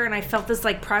 and I felt this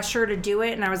like pressure to do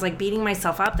it, and I was like beating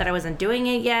myself up that I wasn't doing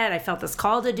it yet. I felt this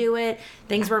call to do it.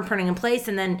 Things weren't putting in place,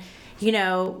 and then,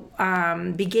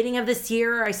 beginning of this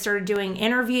year, I started doing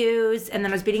interviews, and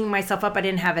then I was beating myself up. I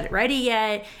didn't have it ready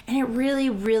yet, and it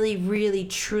really, really, really,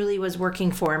 truly was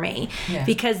working for me. Yeah.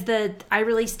 Because I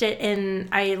released it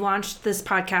I launched this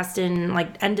podcast in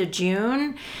like end of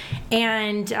June,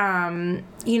 and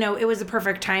it was the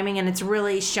perfect timing, and it's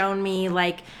really shown me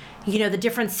like, the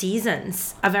different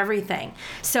seasons of everything.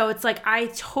 So it's like,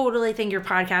 I totally think your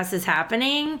podcast is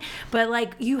happening, but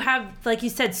like you have, like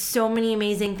you said, so many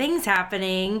amazing things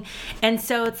happening. And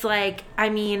so it's like,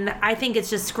 I think it's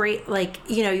just great. Like,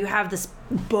 you have this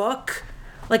book,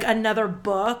 like another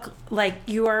book, like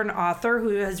you are an author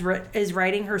who is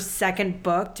writing her second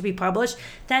book to be published.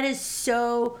 That is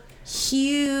so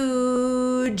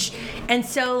huge. And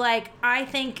so like, I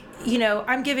think,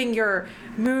 I'm giving your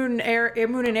moon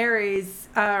in Aries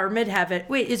or midheaven.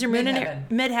 Wait, is your moon in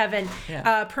midheaven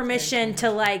permission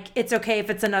to like, it's okay if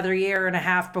it's another year and a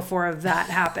half before that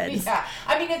happens. Yeah.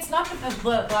 It's not the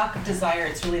lack of desire,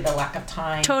 it's really the lack of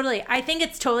time. Totally. I think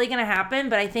it's totally going to happen,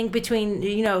 but I think between,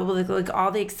 like all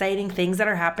the exciting things that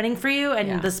are happening for you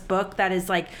and this book that is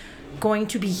like going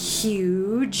to be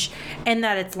huge and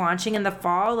that it's launching in the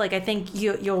fall, like I think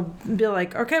you'll be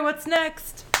like, okay, what's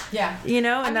next? Yeah. You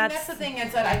know, and that's the thing,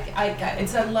 is that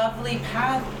it's a lovely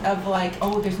path of like,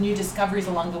 oh, there's new discoveries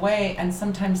along the way, and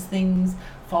sometimes things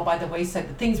fall by the wayside.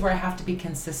 The things where I have to be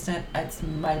consistent, it's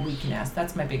my weakness.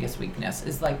 That's my biggest weakness,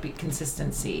 is like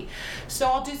consistency. So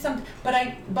I'll do some, but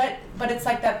it's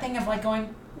like that thing of like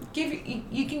going,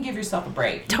 you can give yourself a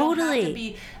break.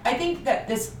 Totally. I think that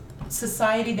this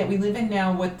society that we live in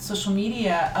now with social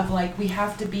media of like,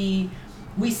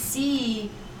 we see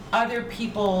other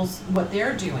people's, what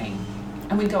they're doing,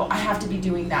 and we go, I have to be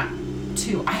doing that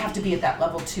too. I have to be at that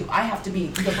level too. I have to be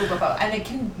blah, blah, blah, blah. And it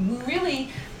can really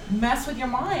mess with your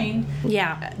mind.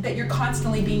 Yeah. That you're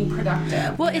constantly being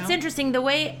productive. Well, it's interesting the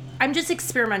way I'm just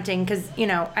experimenting, because, you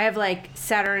know, I have like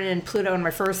Saturn and Pluto in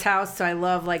my first house, so I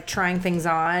love like trying things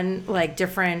on, like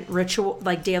different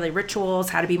daily rituals,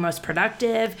 how to be most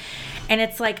productive. And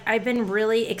it's like I've been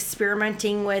really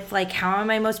experimenting with like, how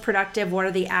am I most productive? What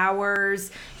are the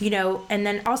hours? You know, and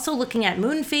then also looking at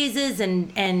moon phases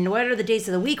and what are the days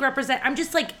of the week represent. I'm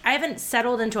just like, I haven't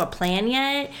settled into a plan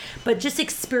yet, but just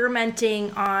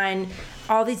experimenting on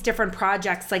all these different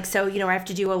projects. Like, so, you know, I have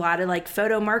to do a lot of like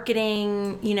photo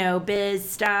marketing, you know, biz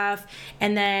stuff.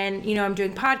 And then, you know, I'm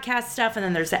doing podcast stuff, and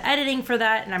then there's the editing for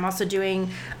that. And I'm also doing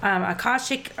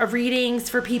Akashic readings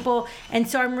for people. And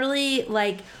so I'm really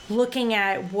like looking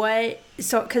at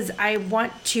because I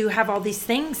want to have all these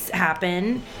things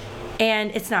happen.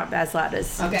 And it's not as loud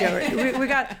as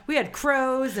we had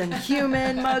crows and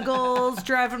human muggles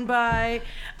driving by.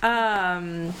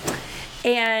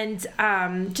 And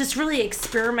just really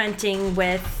experimenting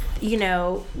with, you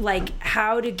know, like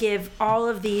how to give all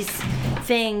of these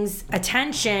things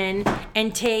attention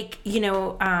and take, you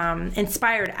know,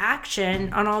 inspired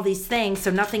action on all these things so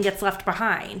nothing gets left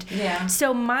behind. Yeah.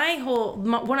 So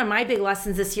one of my big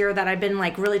lessons this year that I've been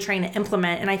like really trying to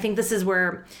implement, and I think this is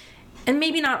where, and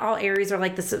maybe not all Aries are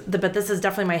like this, but this is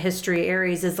definitely my history.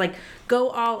 Aries is like,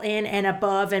 go all in and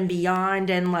above and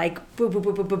beyond, and like, boo, boo,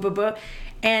 boo, boo, boo, boo, boo.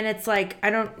 And it's like, I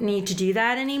don't need to do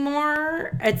that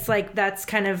anymore. It's like, that's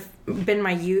kind of been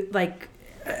my youth, like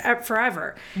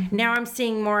forever. Mm-hmm. Now I'm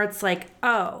seeing more, it's like,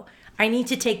 oh, I need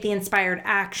to take the inspired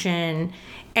action,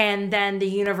 and then the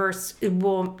universe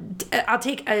I'll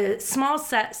take a small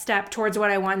step towards what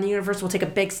I want, and the universe will take a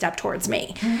big step towards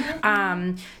me.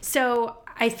 Mm-hmm. So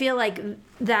I feel like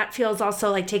that feels also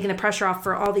like taking the pressure off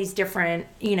for all these different,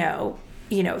 you know,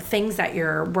 things that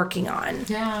you're working on.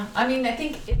 Yeah. I mean, I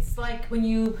think it's like when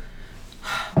you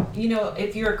know,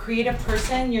 if you're a creative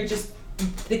person,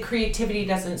 the creativity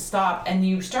doesn't stop, and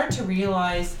you start to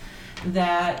realize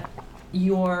that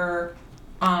your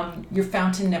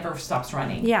fountain never stops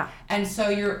running. Yeah. And so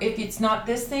if it's not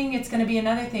this thing, it's going to be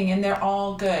another thing, and they're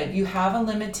all good. You have a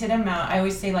limited amount. I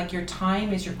always say, like, your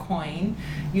time is your coin.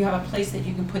 You have a place that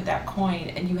you can put that coin,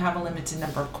 and you have a limited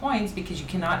number of coins, because you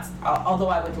cannot, although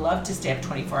I would love to stay up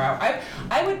 24 hours.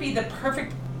 I would be the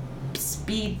perfect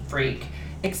speed freak,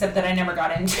 except that I never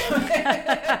got into it.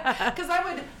 Because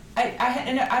I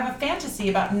have a fantasy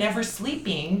about never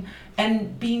sleeping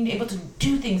and being able to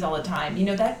do things all the time. You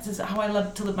know, that's how I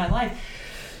love to live my life.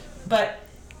 But,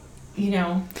 you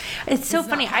know, it's so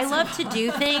funny. I love to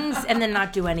do things and then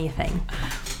not do anything.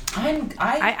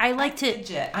 I like to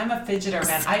fidget. I'm a fidgeter,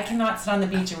 man. I cannot sit on the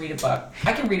beach and read a book.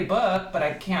 I can read a book, but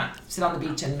I can't sit on the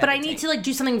beach and meditate. But I need to like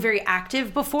do something very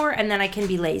active before, and then I can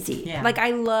be lazy. Yeah. Like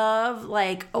I love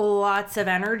like lots of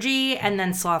energy and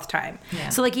then sloth time. Yeah.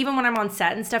 So like even when I'm on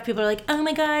set and stuff, people are like, "Oh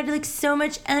my god, like so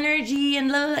much energy," and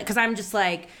blah, blah, blah, because I'm just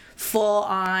like full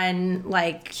on,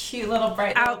 like cute little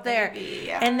bright out there.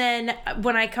 Yeah. And then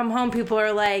when I come home, people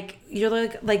are like, "You're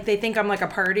like they think I'm like a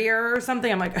partier or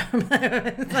something." I'm like,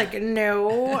 like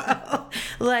no,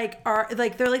 like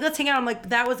they're like, "Let's hang out." I'm like,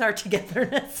 "That was our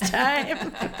togetherness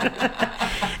time."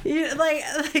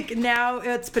 like now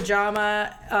it's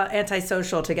pajama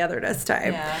antisocial togetherness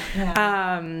time.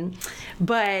 Yeah.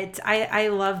 But I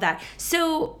love that.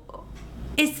 So,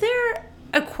 is there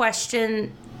a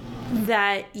question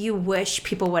that you wish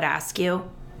people would ask you,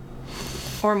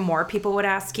 or more people would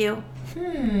ask you?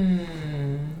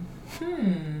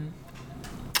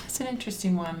 That's an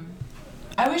interesting one.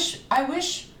 My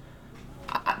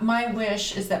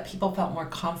wish is that people felt more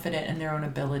confident in their own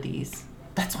abilities.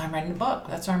 That's why I'm writing the book.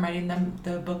 That's why I'm writing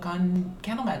the book on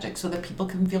candle magic, so that people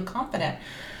can feel confident.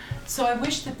 So I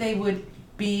wish that they would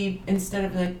be, instead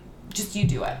of like, just you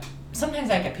do it. Sometimes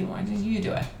I get people like, you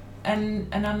do it.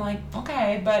 And I'm like,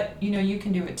 okay, but you know, you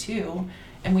can do it too.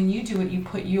 And when you do it, you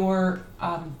put your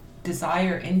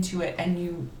desire into it, and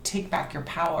you take back your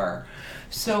power.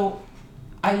 So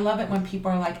I love it when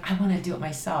people are like, I want to do it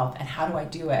myself, and how do I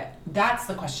do it? That's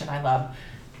the question I love.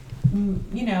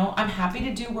 you know, I'm happy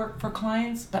to do work for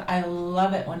clients, but I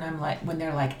love it when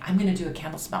they're like, I'm going to do a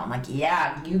candle smell. I'm like,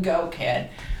 yeah, you go, kid.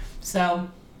 So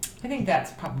I think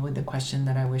that's probably the question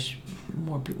that I wish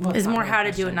more people... Is more how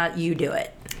to do it, not you do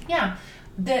it. Yeah.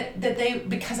 That they,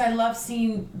 because I love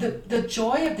seeing the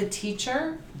joy of the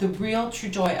teacher, the real true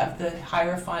joy of the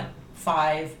Hierophant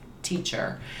 5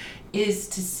 teacher is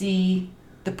to see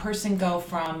the person go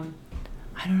from,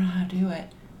 I don't know how to do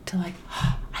it, to like,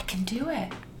 oh, I can do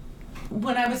it.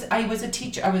 When I was a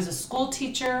teacher, I was a school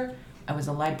teacher, I was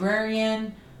a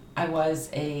librarian, I was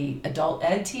a adult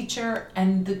ed teacher,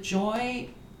 and the joy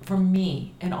for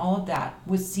me and all of that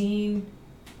was seeing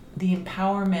the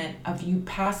empowerment of you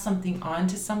pass something on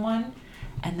to someone,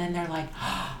 and then they're like,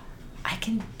 oh, I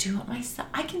can do it myself.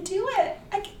 I can do it.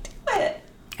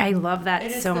 I love that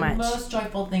so much. It is the most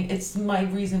joyful thing. It's my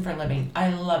reason for living. I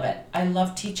love it. I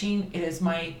love teaching. It is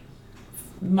my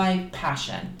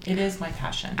passion. It is my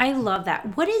passion. I love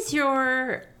that. What is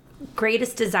your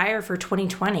greatest desire for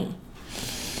 2020?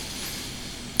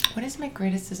 What is my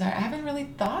greatest desire? I haven't really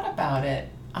thought about it.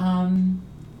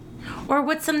 Or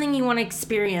what's something you want to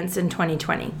experience in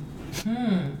 2020?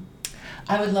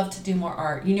 I would love to do more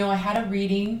art. You know, I had a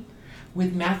reading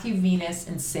with Matthew Venus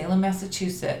in Salem,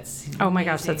 Massachusetts. Oh my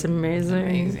gosh, that's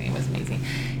amazing. It was amazing.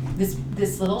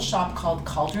 This little shop called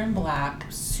Cauldron Black,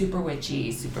 super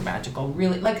witchy, super magical.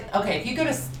 Really, like, okay, if you go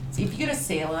to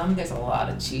Salem, there's a lot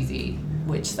of cheesy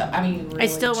witch stuff. I mean, really I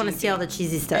still want to cheesy. see all the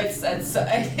cheesy stuff. It's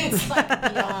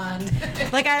like beyond.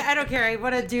 Like I don't care. I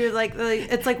want to do like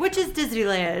it's like witches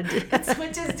Disneyland. It's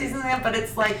witches Disneyland, but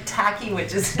it's like tacky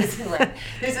witches Disneyland.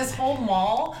 There's this whole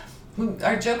mall.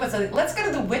 Our joke was like, let's go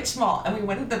to the witch mall, and we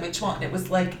went to the witch mall, and it was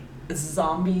like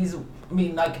zombies. I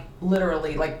mean, like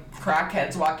literally like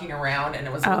crackheads walking around, and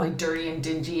it was really dirty and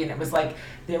dingy, and it was like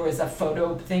there was a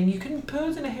photo thing. You can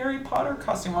pose in a Harry Potter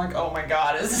costume. We're like, oh my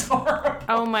god, this is horrible.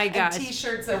 Oh my god. And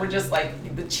t-shirts that were just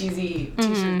like the cheesy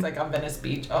t-shirts like on Venice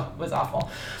Beach. Oh, it was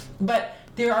awful. But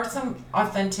there are some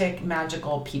authentic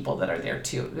magical people that are there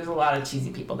too. There's a lot of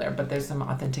cheesy people there, but there's some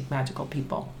authentic magical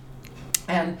people.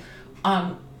 And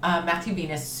Matthew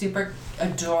Venus, super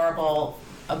adorable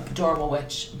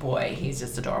witch boy. He's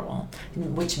just adorable.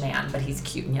 Witch man, but he's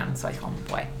cute and young, so I call him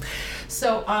boy.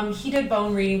 So he did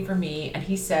bone reading for me, and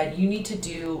he said, you need to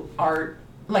do art.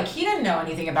 Like, he didn't know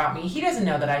anything about me. He doesn't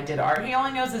know that I did art. He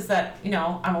only knows is that, you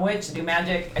know, I'm a witch, I do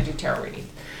magic, I do tarot reading.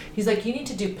 He's like, you need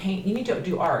to do paint, you need to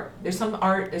do art. There's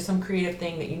some creative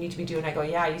thing that you need to be doing. I go,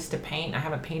 yeah, I used to paint. I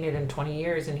haven't painted in 20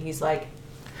 years. And he's like,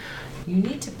 you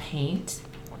need to paint,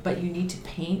 but you need to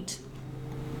paint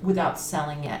without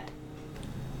selling it.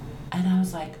 And I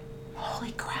was like,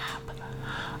 holy crap.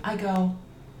 I go,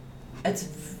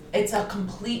 it's a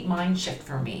complete mind shift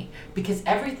for me, because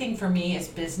everything for me is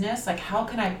business. Like, how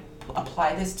can I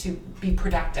apply this to be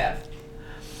productive?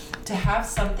 To have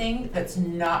something that's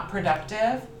not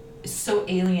productive is so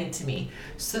alien to me.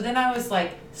 So then I was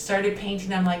like, started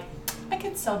painting. I'm like, I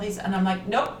could sell these. And I'm like,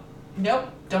 nope,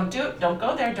 don't do it. Don't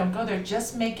go there.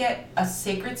 Just make it a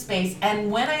sacred space.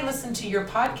 And when I listened to your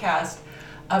podcast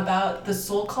about the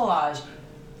soul collage,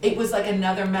 it was like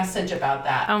another message about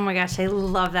that. Oh my gosh, I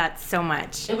love that so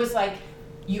much. It was like,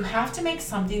 you have to make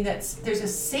something there's a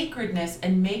sacredness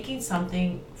in making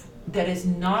something that is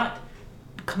not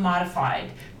commodified,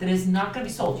 that is not going to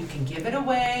be sold. You can give it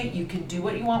away, you can do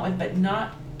what you want with, but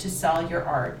not to sell your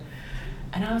art.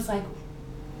 And I was like,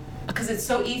 because it's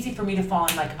so easy for me to fall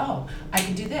in like, oh, I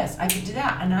could do this, I could do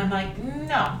that. And I'm like,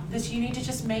 no, you need to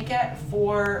just make it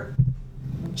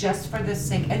just for the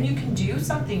sake, and you can do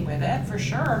something with it for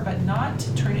sure, but not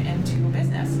to turn it into a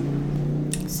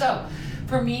business. So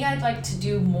for me, I'd like to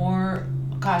do more.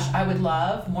 Gosh, I would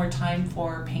love more time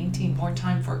for painting, more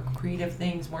time for creative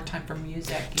things, more time for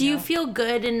music. Do you feel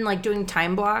good in like doing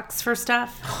time blocks for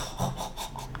stuff?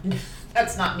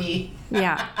 That's not me.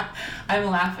 Yeah. I'm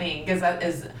laughing because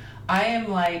I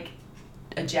am like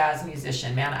a jazz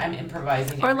musician, man. I'm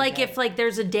improvising. Or like if like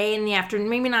there's a day in the afternoon,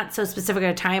 maybe not so specific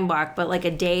a time block, but like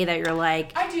a day that you're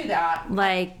like, I do that.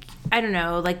 Like, I don't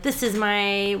know, like this is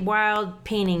my wild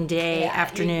painting day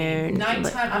afternoon.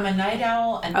 Nighttime, I'm a night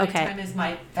owl, and nighttime is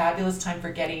my fabulous time for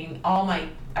getting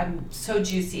I'm so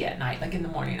juicy at night. Like in the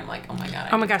morning, I'm like, oh my god.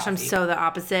 Oh my gosh, I'm so the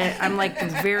opposite. I'm like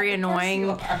very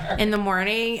annoying in the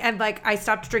morning, and like I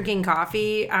stopped drinking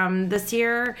coffee this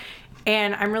year.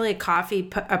 And I'm really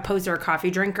a poser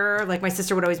coffee drinker. Like my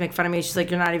sister would always make fun of me. She's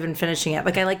like, you're not even finishing it.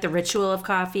 Like I like the ritual of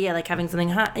coffee. I like having something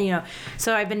hot,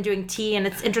 So I've been doing tea, and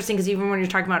it's interesting because even when you're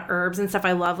talking about herbs and stuff,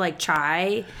 I love like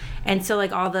chai. And so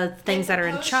like all the things that are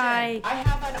in chai. I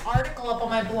have an article up on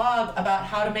my blog about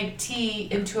how to make tea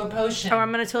into a potion. Oh,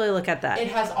 I'm going to totally look at that. It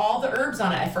has all the herbs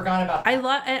on it. I forgot about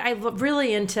that. I'm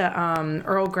really into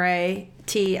Earl Grey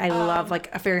tea. I love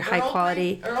like a very high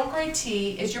quality. Earl Grey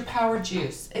tea is your power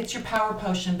juice. It's your power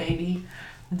potion, baby.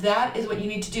 That is what you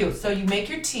need to do. So you make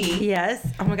your tea. Yes.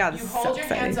 Oh my God. You hold your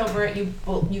hands over it.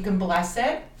 You can bless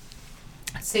it.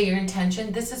 Say your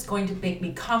intention. This is going to make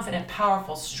me confident,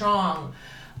 powerful, strong.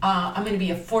 I'm going to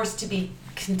be a force to be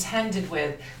contended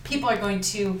with. People are going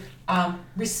to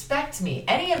respect me.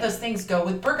 Any of those things go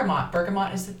with bergamot.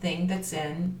 Bergamot is the thing that's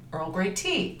in Earl Grey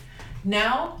tea.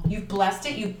 Now you've blessed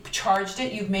it, you've charged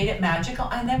it, you've made it magical,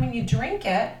 and then when you drink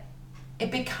it, it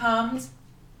becomes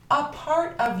a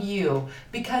part of you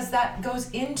because that goes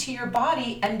into your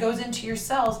body and goes into your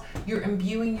cells. You're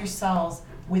imbuing your cells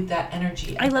with that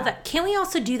energy. I love that. Can we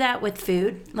also do that with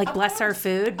food? Like bless our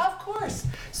food? Of course.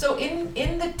 So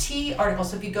in the tea article,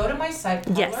 so if you go to my site,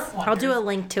 yes, I'll do a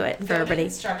link to it for everybody.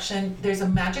 Instruction. There's a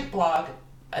magic blog,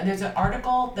 and there's an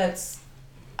article that's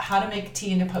how to make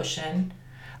tea into potion.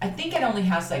 I think it only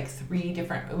has like 3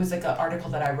 different. It was like an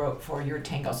article that I wrote for Your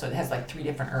Tango, so it has like 3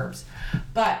 different herbs,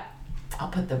 but I'll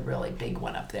put the really big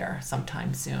one up there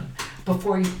sometime soon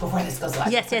before this goes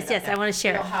live. Yes. I want to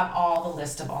share. You'll have all the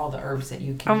list of all the herbs that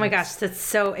you can. Oh my gosh, that's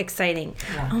so exciting.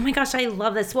 Yeah. Oh my gosh, I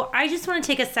love this. Well, I just want to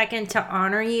take a second to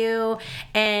honor you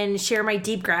and share my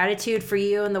deep gratitude for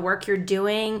you and the work you're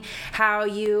doing, how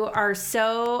you are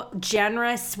so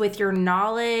generous with your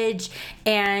knowledge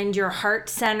and your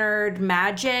heart-centered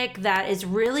magic that is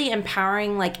really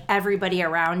empowering like everybody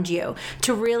around you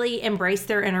to really embrace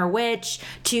their inner witch,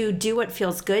 to do what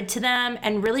feels good to them,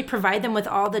 and really provide them with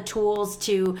all the tools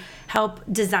to help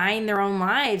design their own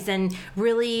lives and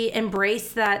really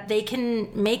embrace that they can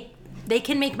make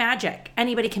magic.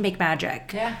 Anybody can make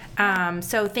magic. Yeah.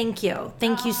 So thank you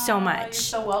so much. You're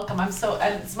so welcome.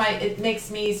 It makes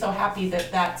me so happy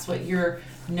that that's what you're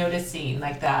noticing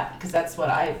like that, because that's what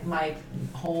my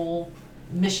whole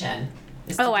mission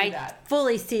is to do I that.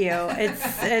 Fully see you.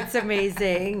 It's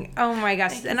amazing. Oh my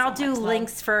gosh. And I'll do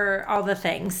links for all the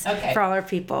things for all our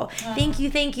people. Thank you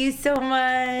so much.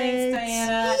 Thanks,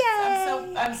 Diana.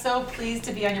 Yay. I'm so pleased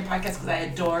to be on your podcast because I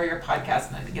adore your podcast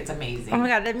and I think it's amazing. Oh my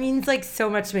God, that means like so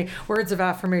much to me. Words of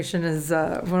affirmation is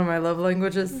one of my love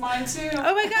languages. Mine too.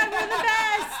 Oh my God, we're the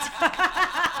best.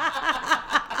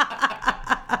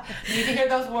 You need to hear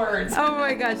those words. Oh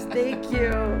my gosh, thank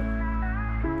you.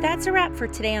 That's a wrap for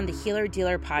today on the Healer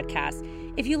Dealer podcast.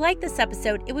 If you like this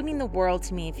episode, it would mean the world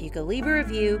to me if you could leave a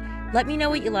review, let me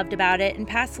know what you loved about it, and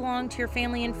pass along to your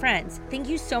family and friends. Thank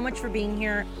you so much for being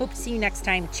here. Hope to see you next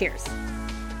time. Cheers.